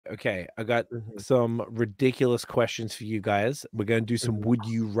Okay. I got some ridiculous questions for you guys. We're gonna do some would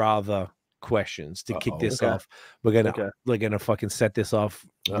you rather questions to kick this off. We're gonna fucking set this off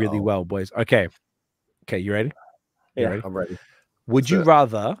really well, boys. Okay. Okay, you ready? You ready? I'm ready. Would you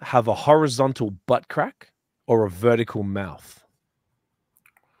rather have a horizontal butt crack or a vertical mouth?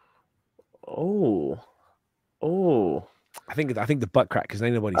 Oh. I think the butt crack because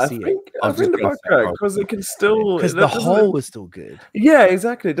ain't nobody see it. I think the butt crack because it can still because the hole is still good. Yeah,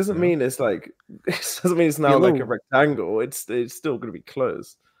 exactly. It doesn't mean it's like it doesn't mean it's now like a rectangle. It's still going to be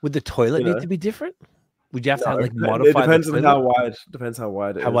closed. Would the toilet need to be different? Would you have to like modify? It depends on how wide. Depends how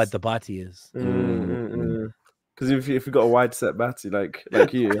wide it is. How wide the body is. Because if you've got a wide set batty like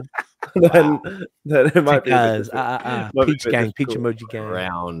you, then it might be peach gang, peach emoji gang,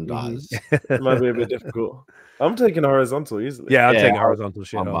 round us. It might be a bit difficult. I'm taking horizontal easily. Yeah, I'm taking horizontal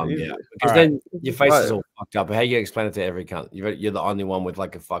shit. Yeah, because then your face is all fucked up. How you explain it to every cunt? You're the only one with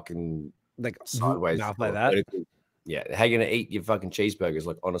like a fucking like sideways mouth like that. Vertical. Yeah, how you gonna eat your fucking cheeseburgers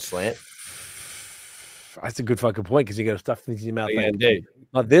like on a slant? That's a good fucking point because you got to stuff things in your mouth. Like, dude.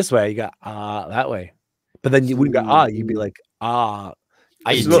 Not this way. You got that way, but then you wouldn't go you'd be like Are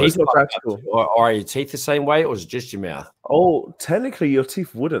your teeth not practical? Or are your teeth the same way, or is it just your mouth? Oh, technically, your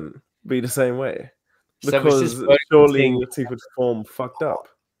teeth wouldn't be the same way because surely your teeth would form fucked up.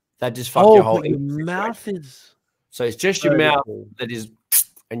 That just fuck your whole mouth is. So it's just your mouth that is,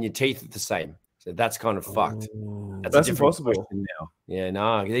 and your teeth are the same. So that's kind of fucked. That's impossible now. Yeah,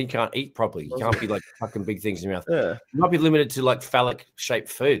 no, you can't eat properly. You can't be like fucking big things in your mouth. Yeah, you might be limited to like phallic shaped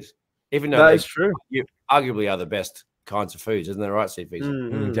foods, even though that is true. You arguably are the best kinds of foods, isn't that right,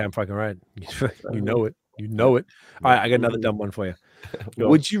 CP? Damn fucking right. You know it. You know it. All right, I got another dumb one for you.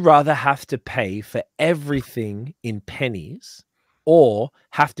 Would you rather have to pay for everything in pennies or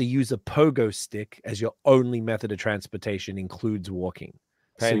have to use a pogo stick as your only method of transportation includes walking?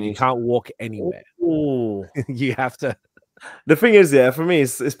 So you can't walk anywhere. You have to. The thing is, for me,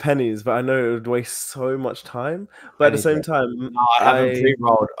 it's pennies, but I know it would waste so much time. But at the same time, I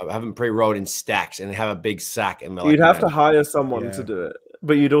haven't pre-rolled in stacks and have a big sack. And you'd have to hire someone to do it,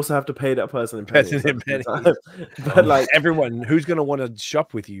 but you'd also have to pay that person in pennies. But like everyone, who's going to want to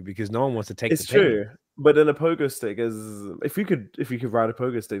shop with you because no one wants to take. It's true. But then a pogo stick is if you could ride a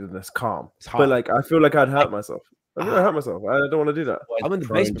pogo stick, then that's calm. But like I feel like I'd hurt myself. I'm gonna hurt myself. I don't want to do that. I'm in the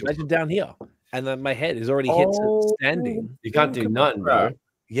basement. Imagine down here, and then my head is already hit to standing. You can't do nothing, bro.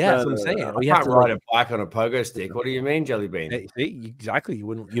 Yeah, that's what I'm saying. You have to ride a bike on a pogo stick. What do you mean, Jelly Bean? Exactly. You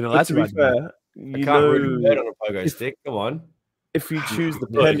wouldn't. You know, that's to be fair. You can't really ride on a pogo stick. Come on. If you choose the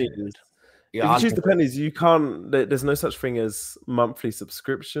pennies. If you choose the pennies, you can't. There's no such thing as monthly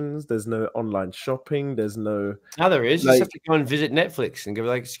subscriptions. There's no online shopping. There's no. No, there is. You just have to go and visit Netflix and go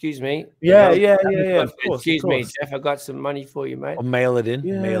like, "Excuse me." Yeah. Of course, Excuse me, Jeff. I got some money for you, mate. Or mail it in.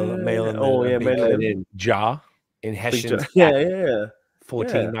 Mail it. Oh yeah, mail it in. Jar in Hessian. Yeah.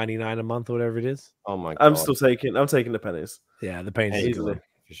 $14.99 a month or whatever it is. Oh my god! I'm taking the pennies. Yeah, the pennies easily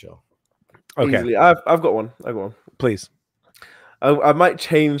for sure. Okay, easily. I've got one. Please. I might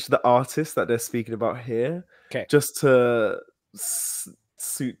change the artist that they're speaking about here, just to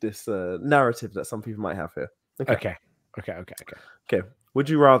suit this narrative that some people might have here. Okay. Would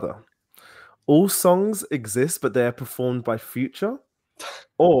you rather all songs exist but they are performed by Future,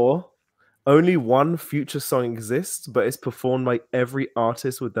 or only one Future song exists but it's performed by every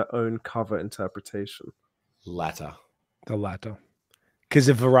artist with their own cover interpretation? Latter. The latter, because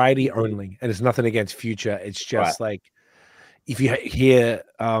of variety only, and it's nothing against Future. It's just like. If you hear,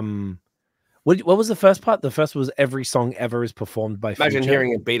 what was the first part? The first was every song ever is performed by Future. Imagine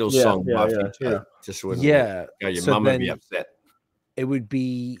hearing a Beatles song by Future. Just wouldn't. Yeah. Your mum would be upset. It would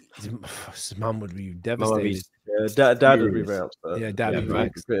be. His mum would be devastated. Dad would be very upset. Yeah, Dad would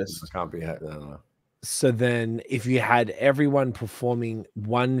be pissed. Can't be. No. So then, if you had everyone performing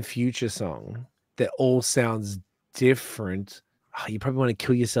one Future song that all sounds different, you probably want to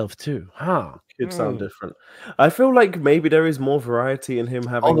kill yourself too, huh? Could sound different. I feel like maybe there is more variety in him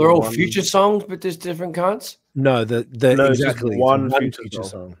having. Oh, they're all Future songs, but there's different kinds. No, exactly one Future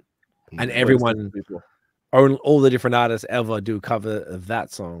song, and everyone, all the different artists ever do cover of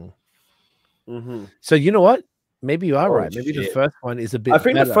that song. So you know what? Maybe you are right. Maybe the first one is a bit. I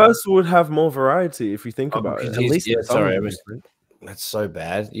think the first would have more variety if you think about it. At least that's so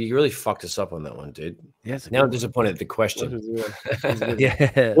bad. You really fucked us up on that one, dude. Yes. Now I'm disappointed at the question.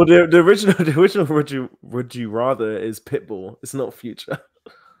 Yeah. Well, the original would you rather is Pitbull. It's not Future.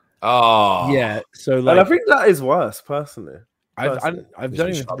 Oh. Yeah. So and I think that is worse, personally. I don't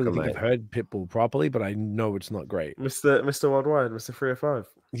even think I've heard Pitbull properly, but I know it's not great. Mr. Worldwide, Mr. 305.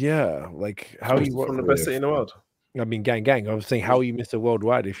 Yeah, like how you from the best city in the world. I mean, gang. I was saying, how are you Mr.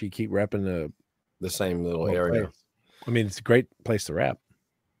 Worldwide if you keep rapping the same little area? Place? I mean, it's a great place to rap.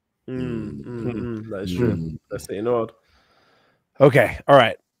 That's true. That's it. You know what? Okay, all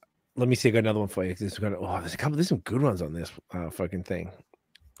right. Let me see. I got another one for you. There's some good ones on this fucking thing.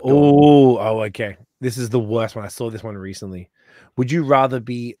 Okay. This is the worst one. I saw this one recently. Would you rather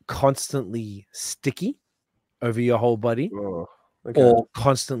be constantly sticky over your whole body or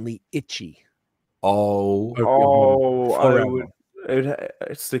constantly itchy?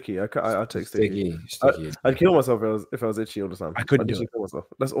 It's sticky. I'd take sticky. I'd kill myself if I was itchy all the time. I couldn't do it. Kill myself.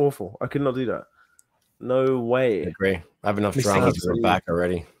 That's awful. I could not do that. No way. I agree. I have enough drama to go back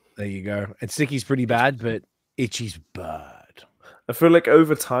already. There you go. And sticky's pretty bad, but itchy's bad. I feel like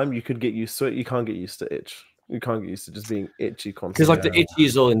over time you could get used to it. You can't get used to itch. You can't get used to just being itchy constantly. Because like the itchy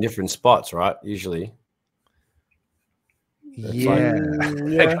is all in different spots, right? Usually. Yeah.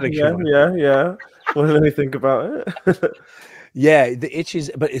 Well, let me think about it. Yeah, the itch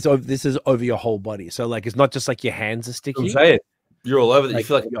is, but this is over your whole body. So like, it's not just like your hands are sticky. I'm saying you're all over. You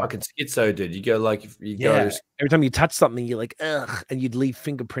feel like you're fucking schizo, dude. You go like, every time you touch something, you're like, ugh, and you'd leave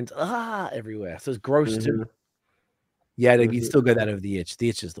fingerprints everywhere. So it's gross too. Yeah, you still go that over the itch. The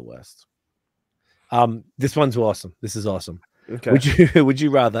itch is the worst. This one's awesome. This is awesome. Okay. Would you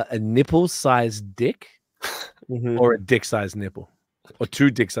rather a nipple-sized dick or a dick-sized nipple, or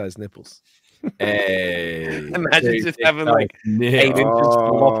two dick-sized nipples? Hey, imagine just having like 8 inches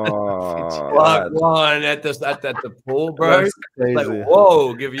one at the pool, bro. Like,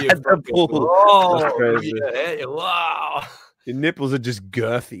 whoa, give you at the pool. Whoa, that's crazy. Wow, your nipples are just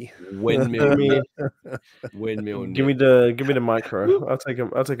girthy. Windmill. Give me the micro.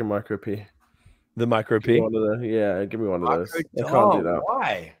 I'll take a micro P. The micro P? Give me one of those. I can't do that.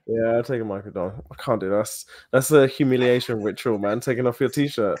 Why? Yeah, I'll take a micro dom. I can't do that. That's a humiliation ritual, man. Taking off your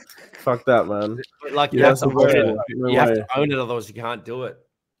t-shirt. Fuck that, man. But like you have to own it. You have to own it, otherwise you can't do it.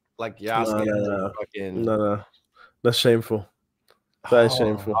 Like No. That's shameful. That is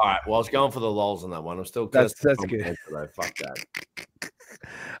shameful. All right. Well, I was going for the lols on that one. I'm still that's good. Fuck that.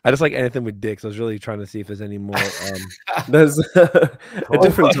 I just like anything with dicks. I was really trying to see if there's any more. There's a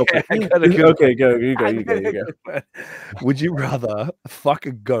different topic. Okay, go. You go. Would you rather fuck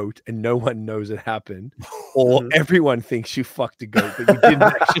a goat and no one knows it happened, or everyone thinks you fucked a goat but you didn't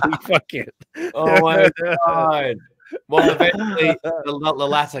actually fuck it? Oh my god! Well, eventually the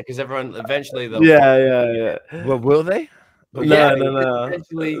latter, because everyone eventually they'll. Yeah. Well, will they? No. No,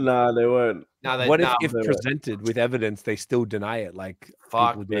 they won't. What if presented with evidence, they still deny it? Like,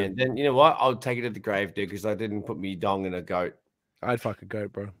 fuck, man. Then you know what? I'll take it to the grave, dude, because I didn't put me dong in a goat. I'd fuck a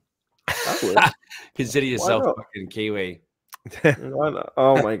goat, bro. I would. Consider yourself fucking Kiwi.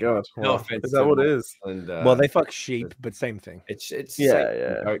 Oh my god! No offense. Is that what it is? And, well, they fuck sheep, but same thing. It's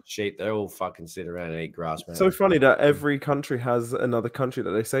yeah. Goat, sheep. They all fucking sit around and eat grass, man. So funny that every country has another country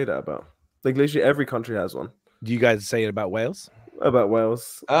that they say that about. Like literally every country has one. Do you guys say it about Wales? About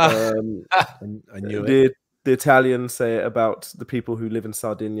Wales. I knew it. The Italians say it about the people who live in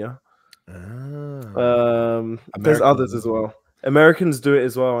Sardinia. There's others as well. Americans do it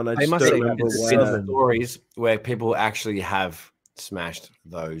as well, and I just don't remember where. Stories where people actually have smashed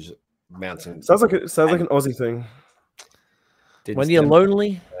those mountains. Sounds like an Aussie thing. When you're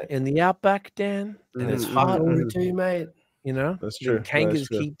lonely in the outback, Dan, and it's fucking to you, mate. You know, that's true. Kangas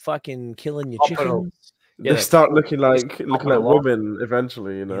keep fucking killing your chickens. Yeah, they start looking like women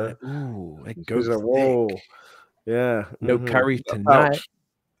eventually, you know. Yeah. Ooh, it goes like, whoa. Yeah. No curry tonight.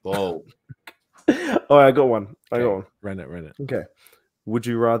 Whoa. Oh, I got one. Run it. Okay. Would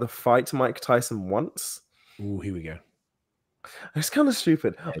you rather fight Mike Tyson once? Ooh, here we go. It's kind of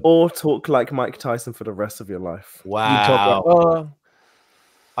stupid. Or talk like Mike Tyson for the rest of your life. Wow.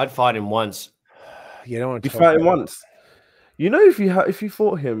 I'd fight him once. You don't want to fight him once. You know, if you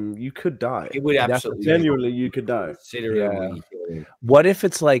fought him, you could die. It would absolutely. Genuinely, you could die. What if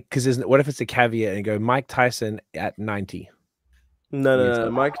it's like, what if it's a caveat and go Mike Tyson at 90?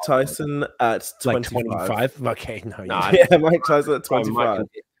 No. Mike Tyson at 25. Okay, no. Yeah, Mike Tyson at 25.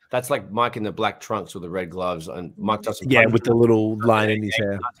 That's like Mike in the black trunks with the red gloves and Mike Tyson. Yeah, with the little line in his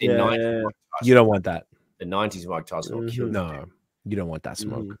hair. Yeah. You don't want that. The 90s Mike Tyson will kill you. No, you don't want that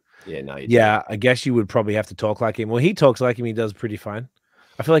smoke. Yeah, no. I guess you would probably have to talk like him. Well, he talks like him. He does pretty fine.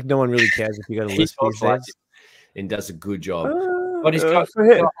 I feel like no one really cares if you go to list these days. And does a good job. But he's got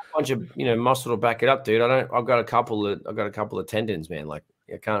a bunch of muscle to back it up, dude. I've got a couple of tendons, man. Like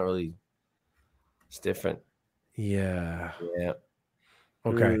I can't really. It's different. Yeah. Yeah.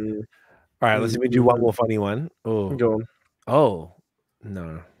 Okay. All right. Let's do one more funny one. Oh. Go on. Oh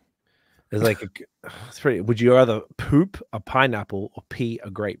no. There's like it's pretty. Would you rather poop a pineapple or pee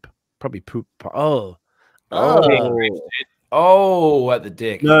a grape? Probably poop. Oh, Oh, at the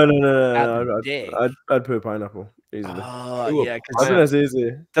dick. No. I'd put pineapple easily. Yeah, I think that's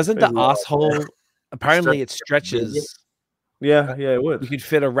easy. Doesn't the asshole? Apparently, it stretches. Yeah, it would. You could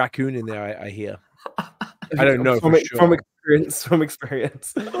fit a raccoon in there. I hear. I don't know from experience. From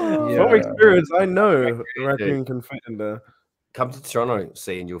experience, I know a raccoon can fit in there. Come to Toronto,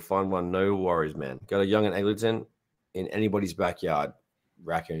 and you'll find one. No worries, man. Go to Young and Eglinton, in anybody's backyard.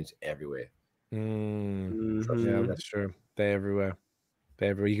 Raccoons everywhere. Yeah, that's true. They're everywhere.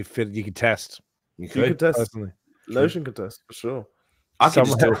 You could fit. You could test. You could test. Personally. Lotion could test for sure. I could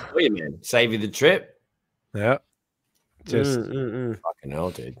just do it for you, man. Save you the trip. Yeah. Just fucking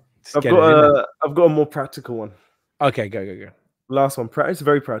hell, dude. I've got a more practical one. Okay, go. Last one. It's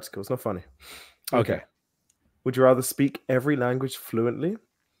very practical. It's not funny. Okay. Would you rather speak every language fluently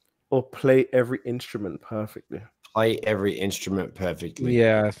or play every instrument perfectly? Play every instrument perfectly.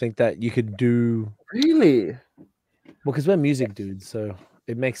 Yeah, I think that you could do. Really? Well, because we're music dudes, so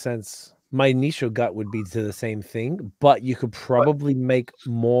it makes sense. My initial gut would be to the same thing, but you could probably make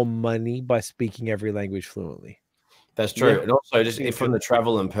more money by speaking every language fluently. That's true. And also, just from the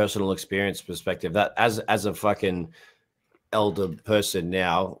travel and personal experience perspective, that as a fucking elder person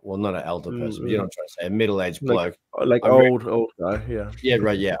now, well, not an elder person, but you know what I'm trying to say, a middle-aged bloke. Like old guy, yeah. Yeah,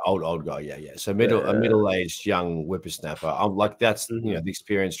 right, yeah, old guy, yeah. So a middle-aged young whippersnapper. I'm like, that's the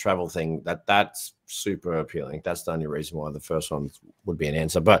experience travel thing, that's super appealing. That's the only reason why the first one would be an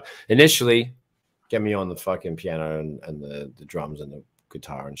answer. But initially, get me on the fucking piano and the drums and the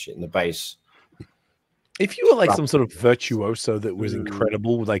guitar and shit and the bass. If you were like some sort of virtuoso that was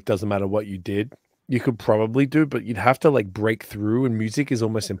incredible, like doesn't matter what you did, you could probably do, but you'd have to like break through, and music is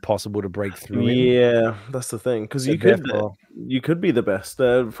almost impossible to break through. Yeah, that's the thing, because you could be the best.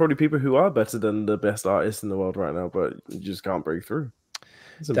 There are probably people who are better than the best artists in the world right now, but you just can't break through.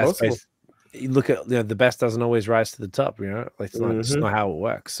 It's impossible. You look at the best doesn't always rise to the top. Like it's not how it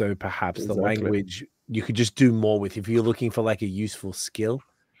works. So perhaps the language you could just do more with. If you're looking for like a useful skill,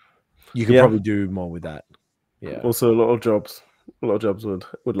 you could probably do more with that. Yeah. Also, a lot of jobs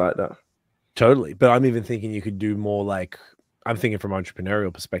would like that. Totally. But I'm even thinking you could do more like, I'm thinking from an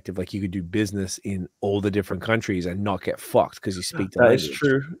entrepreneurial perspective, like you could do business in all the different countries and not get fucked because you speak the language. That is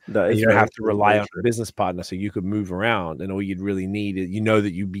true. You don't have to rely on a business partner, so you could move around, and all you'd really need is,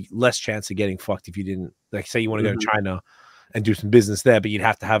 that you'd be less chance of getting fucked if you didn't, like, say you want to go to China and do some business there, but you'd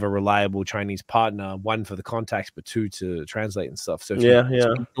have to have a reliable Chinese partner, one for the contacts, but two to translate and stuff. So if you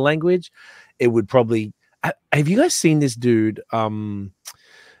speak the language, it would probably. Have you guys seen this dude?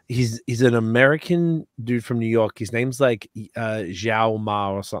 He's an American dude from New York. His name's like Xiao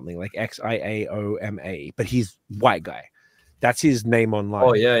Ma or something, like XIAOMA, but he's white guy. That's his name online.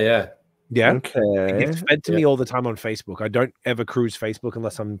 Oh yeah. Okay. It gets fed to me all the time on Facebook. I don't ever cruise Facebook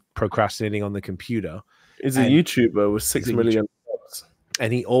unless I'm procrastinating on the computer. He's a YouTuber with 6 million subs.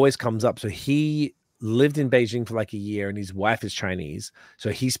 And he always comes up. So he lived in Beijing for like a year, and his wife is Chinese,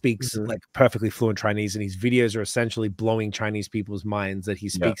 so he speaks like perfectly fluent Chinese, and his videos are essentially blowing Chinese people's minds that he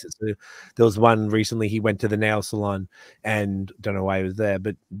speaks it. So there was one recently, he went to the nail salon, and don't know why he was there,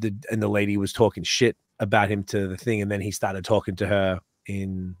 but the lady was talking shit about him to the thing, and then he started talking to her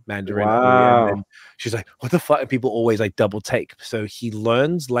in Mandarin. Wow. And she's like, what the fuck? And people always like double take. So he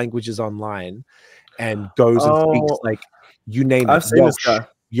learns languages online and goes and speaks like, you name it. I've seen this guy.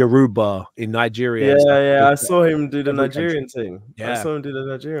 Yoruba in Nigeria. Yeah. I saw him do the Nigerian thing. Yeah. I saw him do the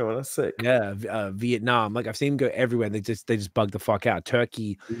Nigerian one. That's sick. Yeah, Vietnam. Like I've seen him go everywhere. And they just bug the fuck out.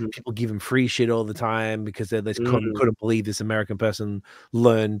 Turkey, people give him free shit all the time because they couldn't believe this American person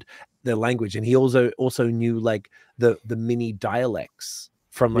learned their language, and he also knew like the mini dialects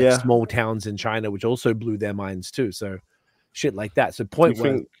from like small towns in China, which also blew their minds too. So shit like that. So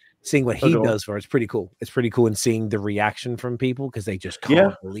seeing what he does for it's pretty cool. It's pretty cool, and seeing the reaction from people because they just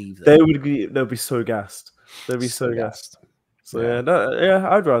can't believe that. They'll be so gassed. They'll be so gassed. So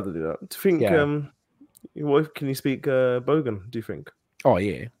I'd rather do that. Do you think what can you speak Bogan, do you think? Oh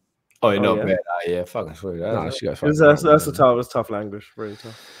yeah. Oh, no, bad. Yeah, fucking sweet. That's a tough language, really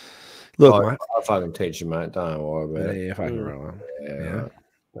tough. Look, I'll fucking teach you, mate. Don't worry about it. Yeah, fucking roll. Yeah,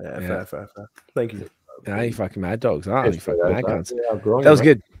 fair. Thank you. Yeah, you fucking mad dogs, aren't you? Fucking mad cunts. That was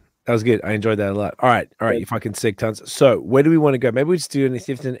good. That was good. I enjoyed that a lot. All right, you fucking sick cunts. So where do we want to go? Maybe we just do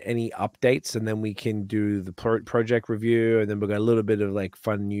any updates, and then we can do the project review, and then we've got a little bit of like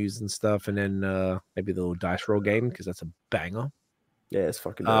fun news and stuff, and then maybe the little dice roll game because that's a banger. Yeah, it's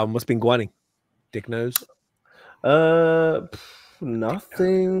fucking. What's been going? Dick nose.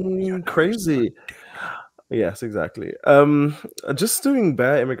 Nothing crazy. Yes, exactly. Just doing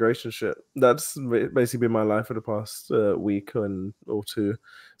bare immigration shit. That's basically been my life for the past week or two.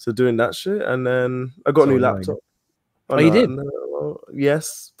 So doing that shit, and then I got a new laptop. Oh, you did?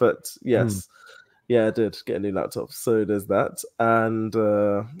 Yes, but yes. Yeah, I did get a new laptop. So there's that. And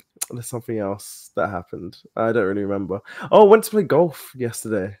there's something else that happened. I don't really remember. Oh, I went to play golf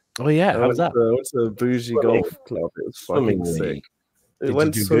yesterday. Oh, yeah. How was that? I went to a bougie golf club. It was fucking sick. It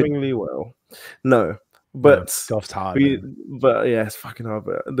went swimmingly well. No. But golf's hard. But yeah, it's fucking hard.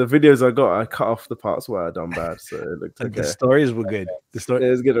 But the videos I got, I cut off the parts where I done bad, so it looked okay. The stories were good. The story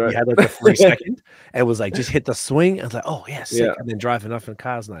was good, right? We had like a 3-second. It was like just hit the swing. I was like, oh yeah, sick. And then driving off in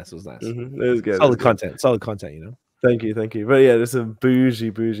cars, nice. It was nice. It was good. Solid content, you know. Thank you. But yeah, it's a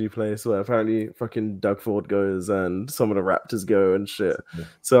bougie place where apparently fucking Doug Ford goes and some of the Raptors go and shit.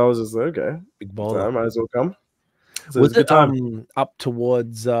 So I was just like, okay, big baller. So I might as well come. So was it up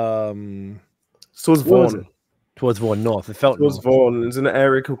towards Vaughan? Towards Vaughan North. It felt towards Vaughan. It's in an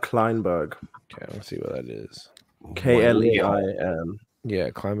area called Kleinberg. Okay, let's see what that is. Klein.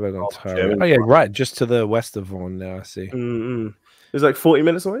 Yeah, Kleinberg, Ontario. Oh yeah, right, just to the west of Vaughan. Now I see. It was like 40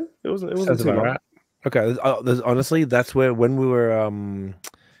 minutes away. It wasn't too long. Right. Okay, honestly, that's where when we were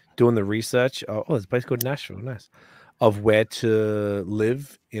doing the research. Oh, there's a place called Nashville. Nice. Of where to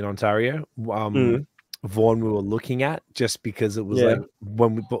live in Ontario. Vaughan we were looking at, just because it was like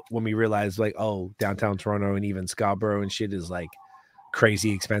when we realized like, oh, downtown Toronto and even Scarborough and shit is like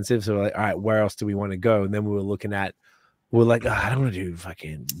crazy expensive. So we're like, all right, where else do we want to go? And then we were looking at, we're like, I don't want to do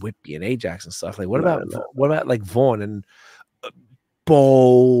fucking Whitby and Ajax and stuff. Like, what about like Vaughan and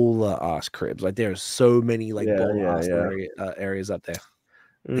Bowl ass cribs? Like, there's so many like bowl ass areas up there.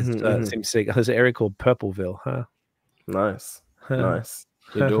 Seems sick. There's an area called Purpleville, huh? Nice.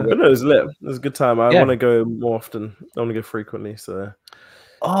 But no, it was lit. It was a good time. I want to go more often. I want to go frequently. So,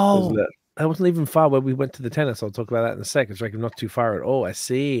 that wasn't even far where we went to the tennis. I'll talk about that in a second. It's like not too far at all. I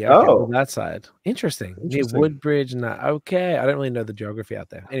see. Okay, on that side. Interesting. Near Woodbridge and that. Okay. I don't really know the geography out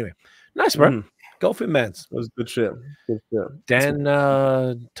there. Anyway, nice, bro. Golfing, man. It was good shit.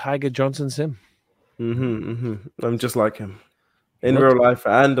 Dan Tiger Johnson Sim. I'm just like him in real life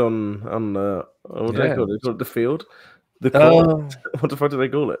and on what do they call it? They call it the field. The course. What the fuck do they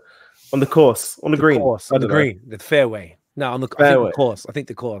call it? On the course, on the green, on the green, the fairway. No, on the course. I think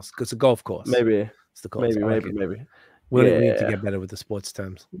the course, because it's a golf course. Maybe it's the course. Maybe. We need to get better with the sports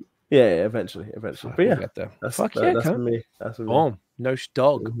terms. Yeah, eventually. But yeah, get there. That's for me. That's for me. No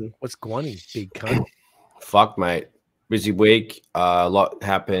dog. What's Guanny, big cunt? Fuck, mate. Busy week. A lot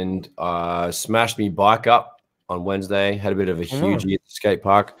happened. Smashed me bike up on Wednesday. Had a bit of a huge at the skate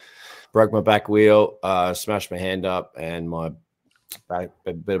park. Broke my back wheel, smashed my hand up and my back,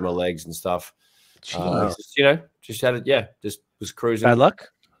 a bit of my legs and stuff. Just had it. Yeah, just was cruising. Bad luck.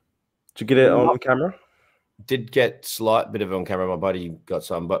 Did you get it on camera? Did get slight bit of it on camera. My buddy got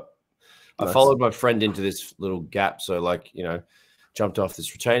some, but I followed my friend into this little gap. So jumped off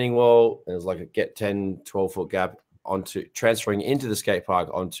this retaining wall. And it was like a 10-12 foot gap onto transferring into the skate park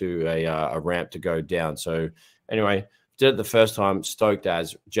onto a ramp to go down. So anyway. Did it the first time, stoked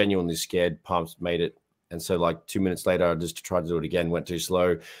as, genuinely scared, pumped, made it. And so like 2 minutes later, I just tried to do it again, went too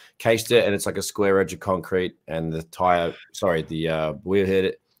slow, cased it, and it's like a square edge of concrete, and the wheel hit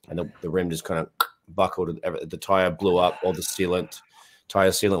it, and the rim just kind of buckled. The tire blew up, all the tire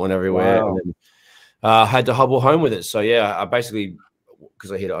sealant went everywhere. Wow. And then had to hobble home with it. So yeah, I basically,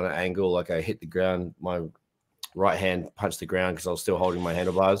 because I hit it on an angle, like I hit the ground, my right hand punched the ground because I was still holding my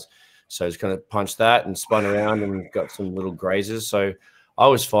handlebars. So I just kind of punched that and spun around and got some little grazes. So I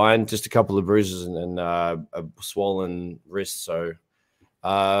was fine, just a couple of bruises and a swollen wrist. So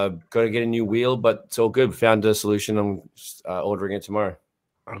got to get a new wheel, but it's all good. Found a solution. I'm ordering it tomorrow.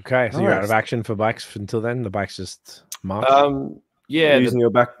 Okay, so you're out of action for bikes until then. The bike's just marked. Yeah, using your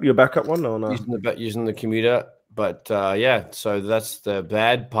backup one or no? Using the commuter. But yeah, so that's the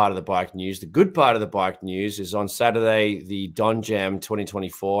bad part of the bike news. The good part of the bike news is on Saturday, the Don Jam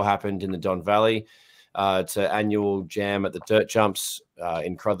 2024 happened in the Don Valley. It's an annual jam at the dirt jumps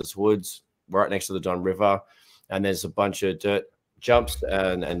in Crothers Woods, right next to the Don River. And there's a bunch of dirt jumps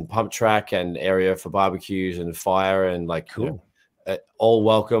and pump track and area for barbecues and fire and cool. All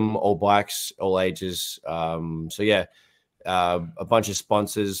welcome, all bikes, all ages. So yeah, a bunch of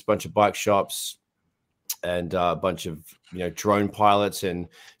sponsors, bunch of bike shops, and a bunch of drone pilots and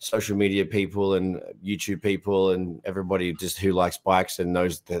social media people and YouTube people and everybody just who likes bikes and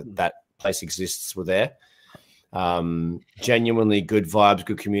knows that place exists were there. Genuinely good vibes,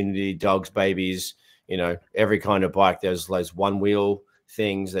 good community, dogs, babies, every kind of bike. There's one wheel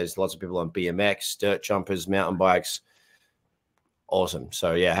things. There's lots of people on BMX, dirt jumpers, mountain bikes. Awesome.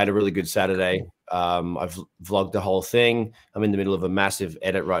 So yeah, had a really good Saturday. I've vlogged the whole thing. I'm in the middle of a massive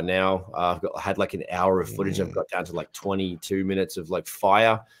edit right now. I had like an hour of footage. I've got down to like 22 minutes of like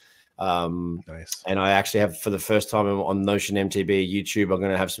fire. Nice. And I actually have, for the first time on Notion MTB YouTube, I'm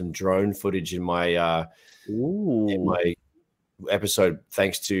going to have some drone footage in my episode,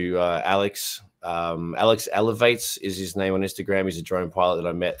 thanks to Alex. Alex Elevates is his name on Instagram. He's a drone pilot that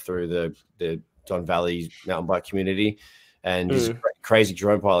I met through the Don Valley mountain bike community, and he's a crazy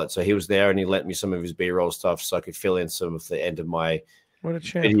drone pilot. So he was there and he lent me some of his B-roll stuff so I could fill in some of the end of my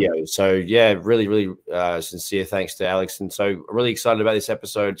video. So yeah, really, really sincere thanks to Alex. And so I'm really excited about this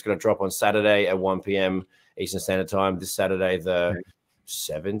episode. It's going to drop on Saturday at 1 p.m. Eastern Standard Time. This Saturday, the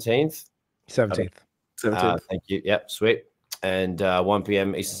 17th. 17th. Thank you. Yep, sweet. And 1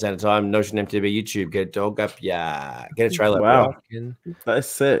 p.m. Eastern Standard Time, Notion MTB YouTube. Get a dog up. Yeah. Get a trailer. Wow. That is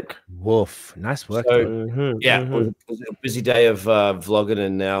sick. Woof. Nice work. So, it was a busy day of vlogging,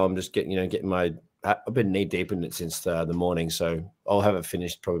 and now I'm just getting my, I've been knee deep in it since the morning. So I'll have it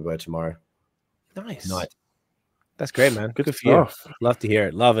finished probably by tomorrow. Nice. That's great, man. Good for you. Love to hear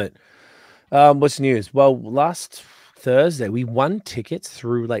it. Love it. What's news? Well, last Thursday, we won tickets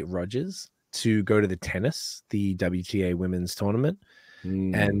through like Rogers to go to the WTA women's tournament.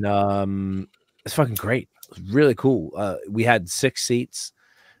 And it's fucking great. It was really cool. We had 6 seats.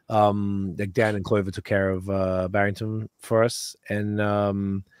 Like Dan and Clover took care of Barrington for us,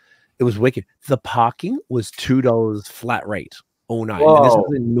 and it was wicked. The parking was $2 flat rate all night. And this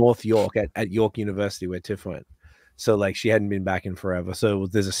was in North York at York University where Tiff went. So like she hadn't been back in forever. So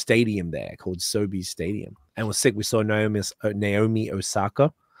there's a stadium there called Sobeys Stadium, and it was sick. We saw Naomi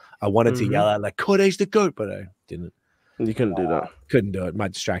Osaka. I wanted to yell out like "Kode's the GOAT," but I didn't. You couldn't do that. Couldn't do it.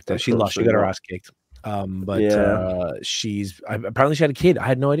 Might distract her. She lost. She got her ass kicked. She's apparently she had a kid. I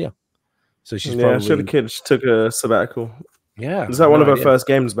had no idea. So she's probably, she had a kid. She took a sabbatical. Yeah, is that one of her first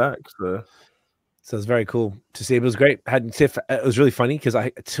games back? So it's very cool to see. It was great. Had Tiff. It was really funny because I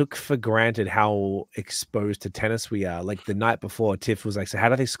took for granted how exposed to tennis we are. Like the night before, Tiff was like, "So how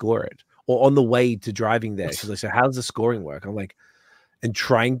do they score it?" Or on the way to driving there, she's like, "So how does the scoring work?" I'm like, and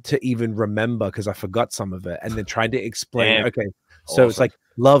trying to even remember because I forgot some of it, and then trying to explain. Okay, so it's like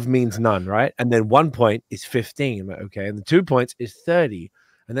love means none, right? And then 1 point is 15. I'm like, okay, and the 2 points is 30,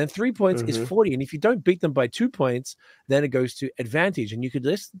 and then 3 points is 40. And if you don't beat them by 2 points, then it goes to advantage. And you could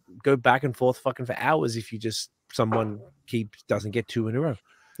just go back and forth fucking for hours if you just someone doesn't get 2 in a row.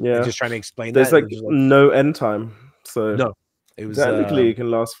 Yeah, and just trying to explain. There's like no end time, so no, it was technically it can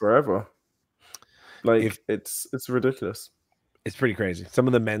last forever. Like it's ridiculous. It's pretty crazy. Some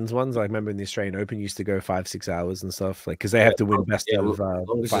of the men's ones, I remember in the Australian Open, used to go 5-6 hours and stuff, like because they have to win best of.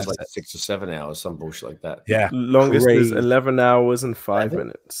 Longest is like 6 or 7 hours, some bullshit like that. Yeah, longest is 11 hours and 5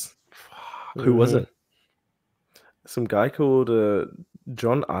 minutes. Who was it? Some guy called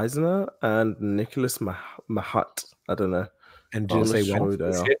John Eisner and Nicholas Mahat. I don't know. And did it say when?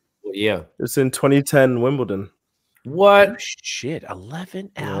 Yeah, it's in 2010 Wimbledon. What? Oh, shit,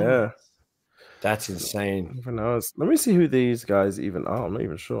 11 hours. Yeah. That's insane. Let me see who these guys even are. I'm not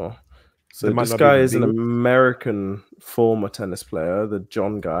even sure. So this guy is an American former tennis player, the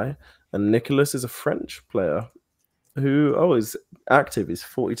John guy, and Nicholas is a French player who is active. He's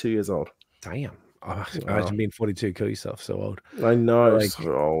 42 years old. Damn. Imagine being 42, kill yourself. So old. I know, like,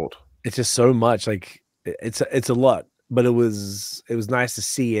 so old. It's just so much. Like it's a lot, but it was nice to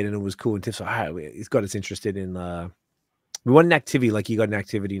see it, and it was cool. And Tiff's like, he's got us interested in. We want an activity like you got an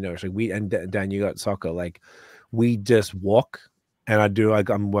activity nurse. Like Dan, you got soccer. Like we just walk, and I do. Like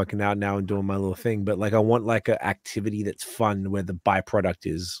I'm working out now and doing my little thing. But like I want like an activity that's fun where the byproduct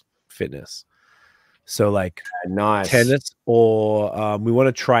is fitness. So like nice tennis, or we want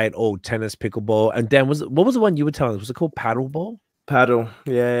to try it all. Tennis, pickleball, and Dan what was the one you were telling us? Was it called paddleball? Paddle,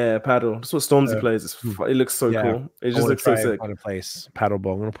 yeah, paddle. That's what Stormzy plays. It looks so cool. It just looks so sick. Kind of place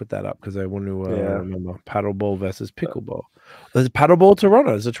paddleball. I'm gonna put that up because I want to remember paddleball versus pickleball. There's paddleball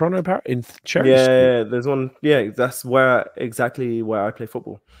Toronto. There's a Toronto in Cherry Street. Yeah, there's one. Yeah, that's exactly where I play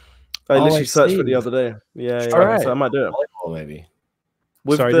football. I literally searched for it the other day. Yeah, right. So I might do it. Volleyball, maybe.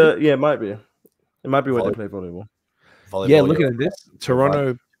 It might be. It might be where they play volleyball. Yeah, looking at this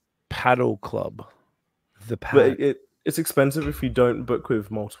Toronto Paddle Club. The pad. But it's expensive if you don't book with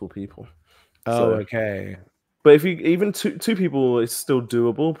multiple people. Oh, okay. But if you even two people, it's still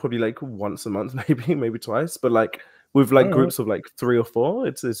doable. Probably like once a month, maybe twice. But like with like groups of like 3 or 4,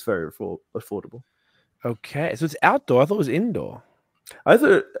 it's very affordable. Okay, so it's outdoor. I thought it was indoor. I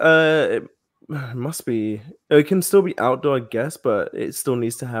thought it must be. It can still be outdoor, I guess, but it still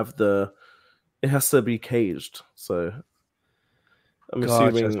needs to have it has to be caged. So I'm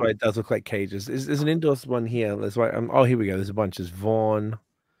assuming that's why it does look like cages. There's an indoor one here. That's why. Oh, here we go. There's a bunch. There's Vaughan.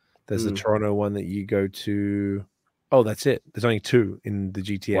 There's the Toronto one that you go to. Oh, that's it. There's only 2 in the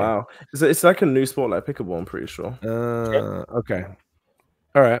GTA. Wow. It's like a new sport like pickleball, I'm pretty sure. Okay.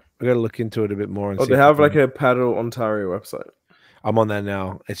 All right. I got to look into it a bit more. And they have like a Paddle Ontario website. I'm on that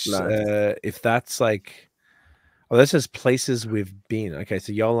now. It's nice. If that's like, oh, that says places we've been. Okay,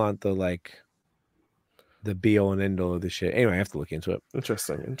 so y'all aren't the be all and end all of this shit. Anyway, I have to look into it.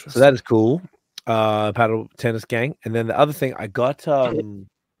 Interesting. So that is cool. Paddle tennis gang. And then the other thing, I got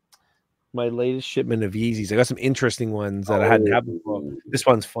my latest shipment of Yeezys. I got some interesting ones that I hadn't had before. This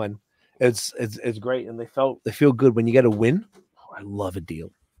one's fun. It's great, and they feel good when you get a win. Oh, I love a deal.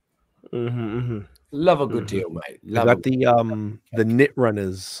 Love a good deal, mate. I got the knit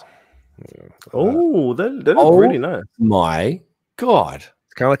runners. Oh, they look really nice. My God,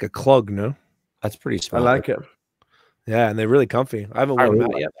 it's kind of like a clog, no? That's pretty smart. I like it. Yeah, and they're really comfy. I haven't worn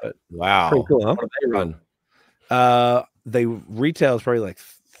them out yet, but wow, pretty cool, huh? What do they run? They retail is probably like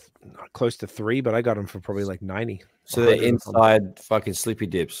close to 3, but I got them for probably like 90. So they're inside fucking slippy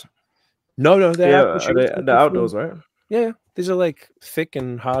dips. No, they're outdoors, right? Yeah, these are like thick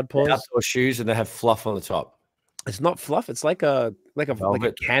and hard paws. Outdoor shoes, and they have fluff on the top. It's not fluff. It's like a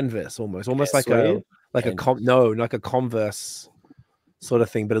canvas almost like sweet. like a Converse sort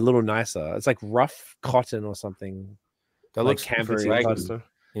of thing, but a little nicer. It's like rough cotton or something. That like looks canvas.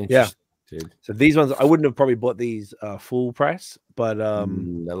 Yeah. Dude. So these ones, I wouldn't have probably bought these full price, but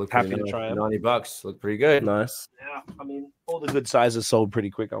they look happy to try them. $90 look pretty good. Nice. Yeah, I mean, all the good sizes sold pretty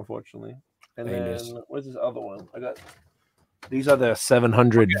quick, unfortunately. And then where's this other one? I got these are the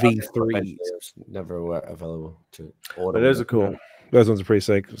 700 V3s. Never were available to order. But those are cool. Those ones are pretty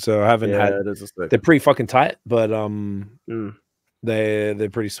sick. So I haven't had. They're pretty fucking tight, but they're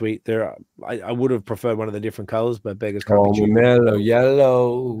pretty sweet. I would have preferred one of the different colors, but beggars can't be choosers. Mellow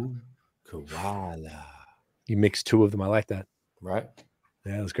yellow. Koala. You mix 2 of them. I like that. Right?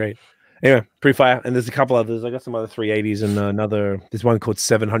 Yeah, it was great. Anyway, pretty fire. And there's a couple others. I got some other 380s and there's one called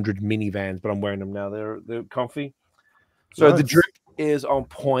 700 minivans, but I'm wearing them now. They're comfy. So the drip is on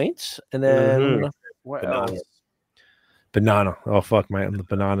point. And then what else? Banana. Oh, fuck, man. The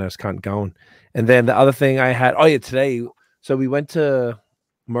bananas can't go on. And then the other thing I had, today. So we went to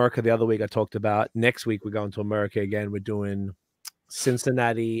America the other week. I talked about next week. We're going to America again. We're doing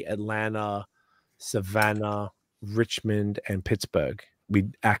Cincinnati, Atlanta, Savannah, Richmond, and Pittsburgh. We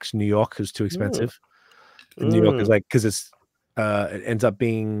axed New York because it's too expensive. New York is like, because it ends up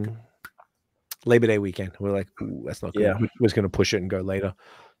being Labor Day weekend. We're like, ooh, that's not good. Yeah. We're just going to push it and go later.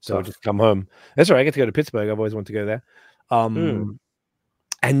 So we'll just come home. That's all right. I get to go to Pittsburgh. I've always wanted to go there.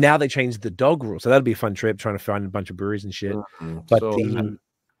 And now they changed the dog rule. So that'll be a fun trip trying to find a bunch of breweries and shit. But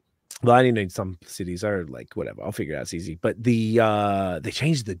well, I need some cities are like whatever. I'll figure it out. It's easy. But they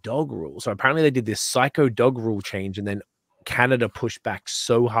changed the dog rule. So apparently they did this psycho dog rule change, and then Canada pushed back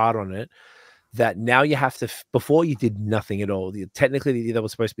so hard on it that now you have to. Before you did nothing at all. Technically, they were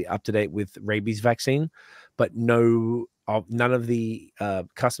supposed to be up to date with rabies vaccine, but none of the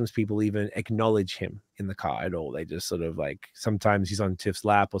customs people even acknowledge him in the car at all. They just sort of like sometimes he's on Tiff's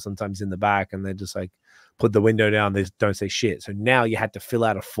lap or sometimes in the back, and they just like put the window down. They don't say shit. So now you had to fill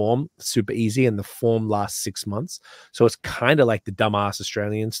out a form, super easy, and the form lasts 6 months. So it's kind of like the dumbass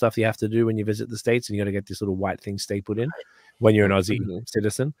Australian stuff you have to do when you visit the States, and you got to get this little white thing stapled in when you're an Aussie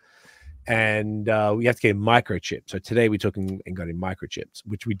citizen. And we have to get a microchip. So today we took and got in microchips,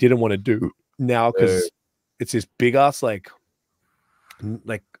 which we didn't want to do now because it's this big ass like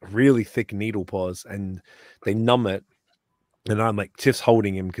really thick needle paws, and they numb it. And I'm like, Tiff's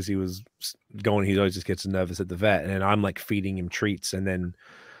holding him because he was going. He always just gets nervous at the vet, and I'm like feeding him treats, and then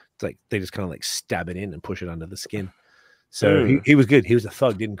it's like they just kind of like stab it in and push it under the skin. So he was good. He was a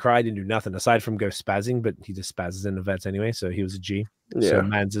thug. Didn't cry. Didn't do nothing aside from go spazzing, but he just spazzes in the vets anyway. So he was a G. Yeah. So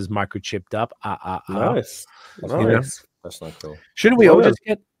man's is microchipped up. Nice. Nice. That's not cool. Shouldn't we all just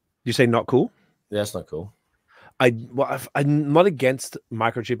get? You say not cool? Yeah, that's not cool. I'm not against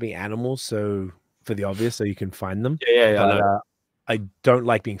microchipping animals, so for the obvious, so you can find them. Yeah. I don't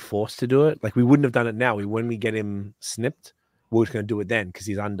like being forced to do it. Like we wouldn't have done it now. When we get him snipped, we're just going to do it then because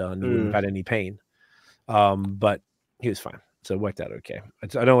he's under and he wouldn't have had any pain. But he was fine, so it worked out okay. I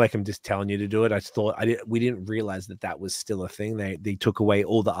don't like him just telling you to do it. We didn't realize that was still a thing. They took away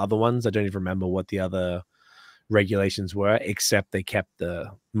all the other ones. I don't even remember what the other regulations were, except they kept the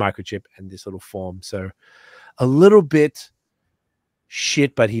microchip and this little form. So a little bit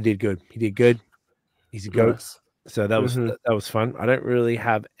shit, but he did good. He's a goat. Nice. So that was fun. I don't really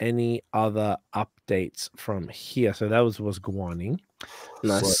have any other updates from here. So that was guaning.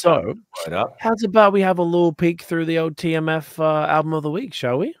 Nice. So how's about we have a little peek through the old TMF album of the week,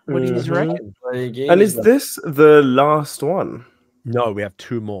 shall we? What do you reckon? And is this the last one? No, we have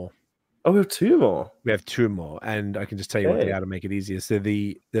 2 more. Oh, we have 2 more. We have 2 more, and I can just tell you what they are to make it easier. So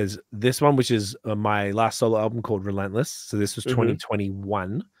there's this one, which is my last solo album called Relentless. So this was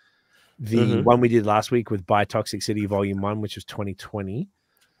 2021. The one we did last week with By Toxic City Volume 1, which was 2020.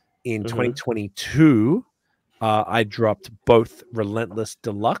 In 2022, I dropped both Relentless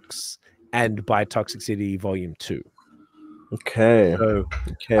Deluxe and By Toxic City Volume 2. Okay. So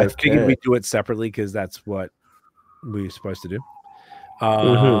I figured we'd do it separately because that's what we were supposed to do.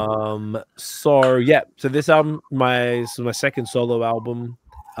 So yeah, so this album, my second solo album,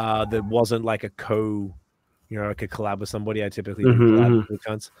 that wasn't like a like a collab with somebody. I typically do collab with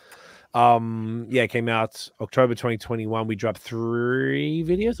cunts. Yeah, it came out October 2021. We dropped 3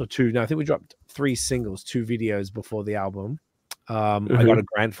 videos or 2. No, I think we dropped 3 singles, 2 videos before the album. I got a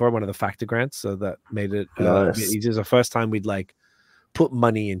grant for it, one of the Factor grants, so that made it nice. It was the first time we'd like put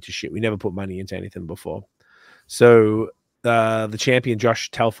money into shit. We never put money into anything before. So the champion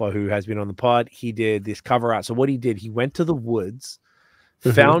Josh Telfer, who has been on the pod, he did this cover art. So what he did, he went to the woods,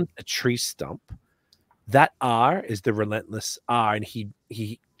 found a tree stump. That R is the Relentless R, and he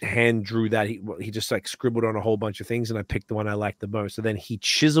hand drew that. He just like scribbled on a whole bunch of things, and I picked the one I liked the most. So then he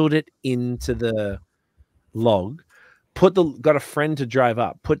chiseled it into the log, got a friend to drive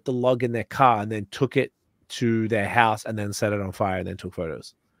up, put the log in their car, and then took it to their house, and then set it on fire, and then took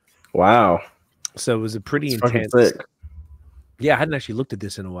photos. Wow! So it was a pretty intense. Yeah, I hadn't actually looked at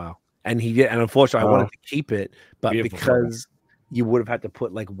this in a while, and unfortunately, I wanted to keep it, but because you would have had to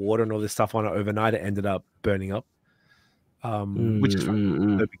put like water and all this stuff on it overnight, it ended up burning up. Which is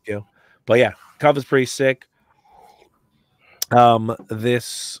fine. No big deal. But yeah, cover's pretty sick.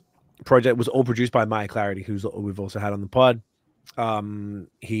 This project was all produced by Maya Clarity, who's we've also had on the pod.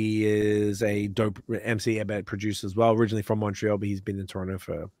 He is a dope MC and producer as well, originally from Montreal, but he's been in Toronto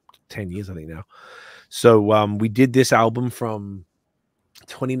for 10 years, I think now. So we did this album from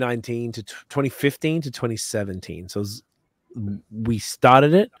 2019 to 2015 to 2017. So we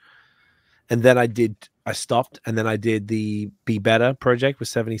started it, and then I stopped, and then I did the Be Better project with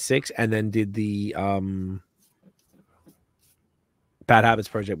 76, and then did the Bad Habits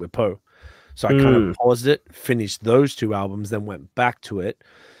project with Poe. So I kind of paused it, finished those 2 albums, then went back to it.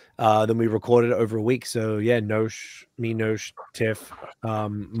 Then we recorded it over a week. So yeah, Nosh, Tiff,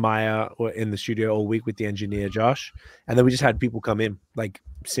 Maya were in the studio all week with the engineer Josh, and then we just had people come in, like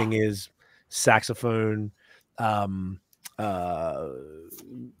singers, saxophone,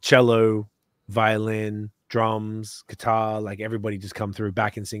 cello, violin, drums, guitar, like everybody just come through,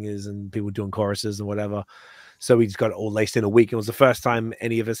 backing singers and people doing choruses and whatever. So we just got it all laced in a week. It was the first time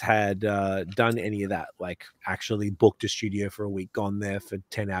any of us had done any of that, like actually booked a studio for a week, gone there for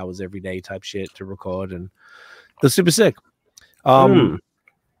 10 hours every day type shit to record, and it was super sick. So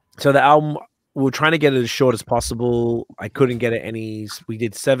the album, we were trying to get it as short as possible. I couldn't get it we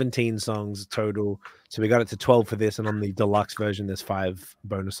did 17 songs total, so we got it to 12 for this, and on the deluxe version there's 5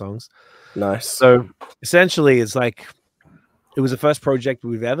 bonus songs. Nice. So essentially it's like it was the first project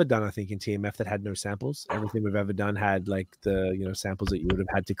we've ever done, I think, in TMF that had no samples. Everything we've ever done had like the samples that you would have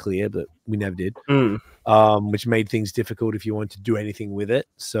had to clear, but we never did, which made things difficult if you wanted to do anything with it.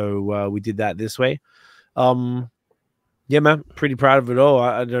 So we did that this way. Yeah, man, pretty proud of it all.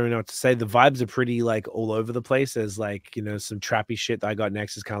 I don't know what to say. The vibes are pretty like all over the place. There's like, some trappy shit that I got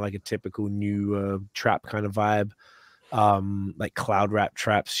next is kind of like a typical new trap kind of vibe. Like cloud rap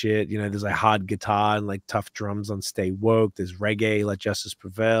trap shit. There's like hard guitar and like tough drums on Stay Woke. There's reggae, Let Justice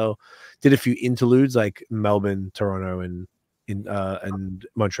Prevail. Did a few interludes like Melbourne, Toronto, and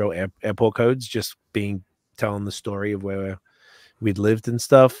Montreal airport codes, just telling the story of where we'd lived and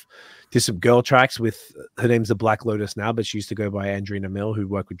stuff. Did some girl tracks with, her name's the Black Lotus now, but she used to go by Andrina Mill, who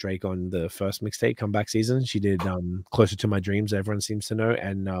worked with Drake on the first mixtape, Comeback Season. She did Closer to My Dreams, everyone seems to know,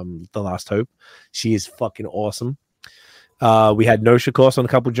 and The Last Hope. She is fucking awesome. We had Nosha course on a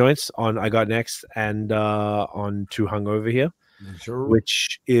couple joints on I Got Next and on Too Hungover Here,